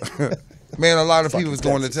you? Man, a lot of people is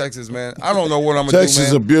going to Texas, man. I don't know what I'm gonna Texas do,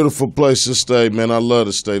 is man. a beautiful place to stay, man. I love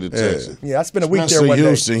the state of Texas. Yeah, I spent a week there Especially one day.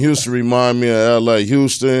 Houston. Houston remind me of L.A.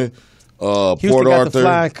 Houston, Port Houston got the Arthur.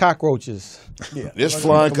 flying cockroaches. There's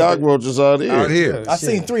flying cockroaches out here. Out here, I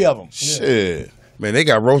seen 3 of them. Shit. man, they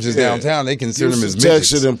got roaches downtown. They consider them as Houston,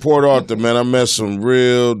 midgets. Texas, and Port Arthur, man. I met some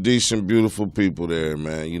real decent, beautiful people there,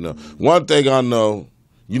 man. You know, one thing I know,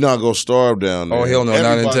 you're not gonna starve down there. Oh, hell no, not in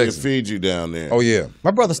Everybody Texas. can feed you down there. Oh yeah,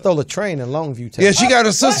 My brother stole a train in Longview, Texas. yeah. She got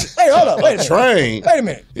a sister. Hey, hold up. Wait a minute. Train. Wait a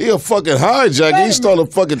minute. He a fucking hijacker. He stole a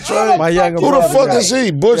fucking train. My younger Who the brother. fuck is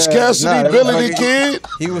he? Butch Yeah, Cassidy, nah, Billy the like- Kid?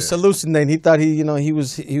 He was hallucinating. He thought he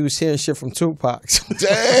was hearing shit from Tupac.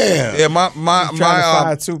 Damn. Yeah, my Trying to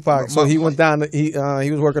find Tupac. So he went down. He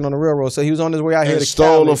was working on the railroad. So he was on his way out here And to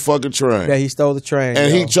stole Cali. a fucking train. Yeah, he stole the train.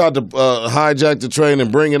 And yo. he tried to hijack the train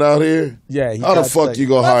and bring it out here? Yeah, he How the tried to fuck take you it.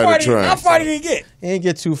 gonna hide a train? How far did he get? He didn't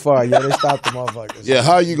get too far. Yeah, they stopped the motherfuckers. Yeah,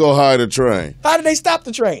 how you gonna hide a train? How did they stop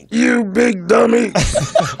the train? You big dummy.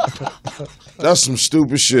 That's some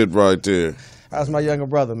stupid shit right there. That was my younger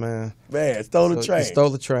brother, man. Man, stole the So train. He stole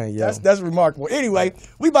the train, yeah. That's remarkable. Anyway,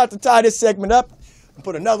 we about to tie this segment up and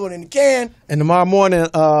put another one in the can. And tomorrow morning,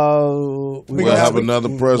 We'll gonna have have another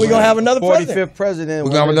We're president. going to have another 45th president. president.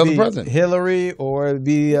 We're gonna have whether it another be president. Hillary or it'd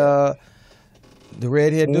be the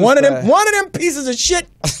redhead. One of douchebag. them pieces of shit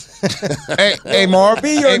Hey, Marv.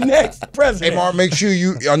 be your next president. Hey, Marv, make sure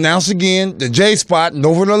you announce again the J spot,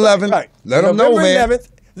 November 11th. Right. Let them know, November man. 11th,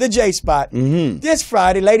 the J Spot. This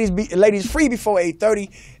Friday, ladies free before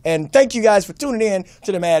 8:30. And thank you guys for tuning in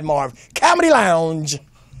to the Madd Marv Comedy Lounge.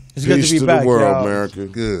 It's good Peace to be to back, the world, y'all. America.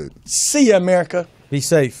 Good. See ya, America. Be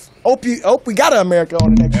safe. Hope we got an America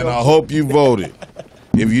on the next And show. I hope you voted.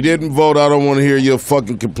 If you didn't vote, I don't want to hear your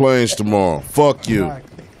fucking complaints tomorrow. Fuck you.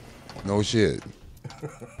 No shit.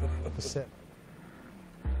 Set.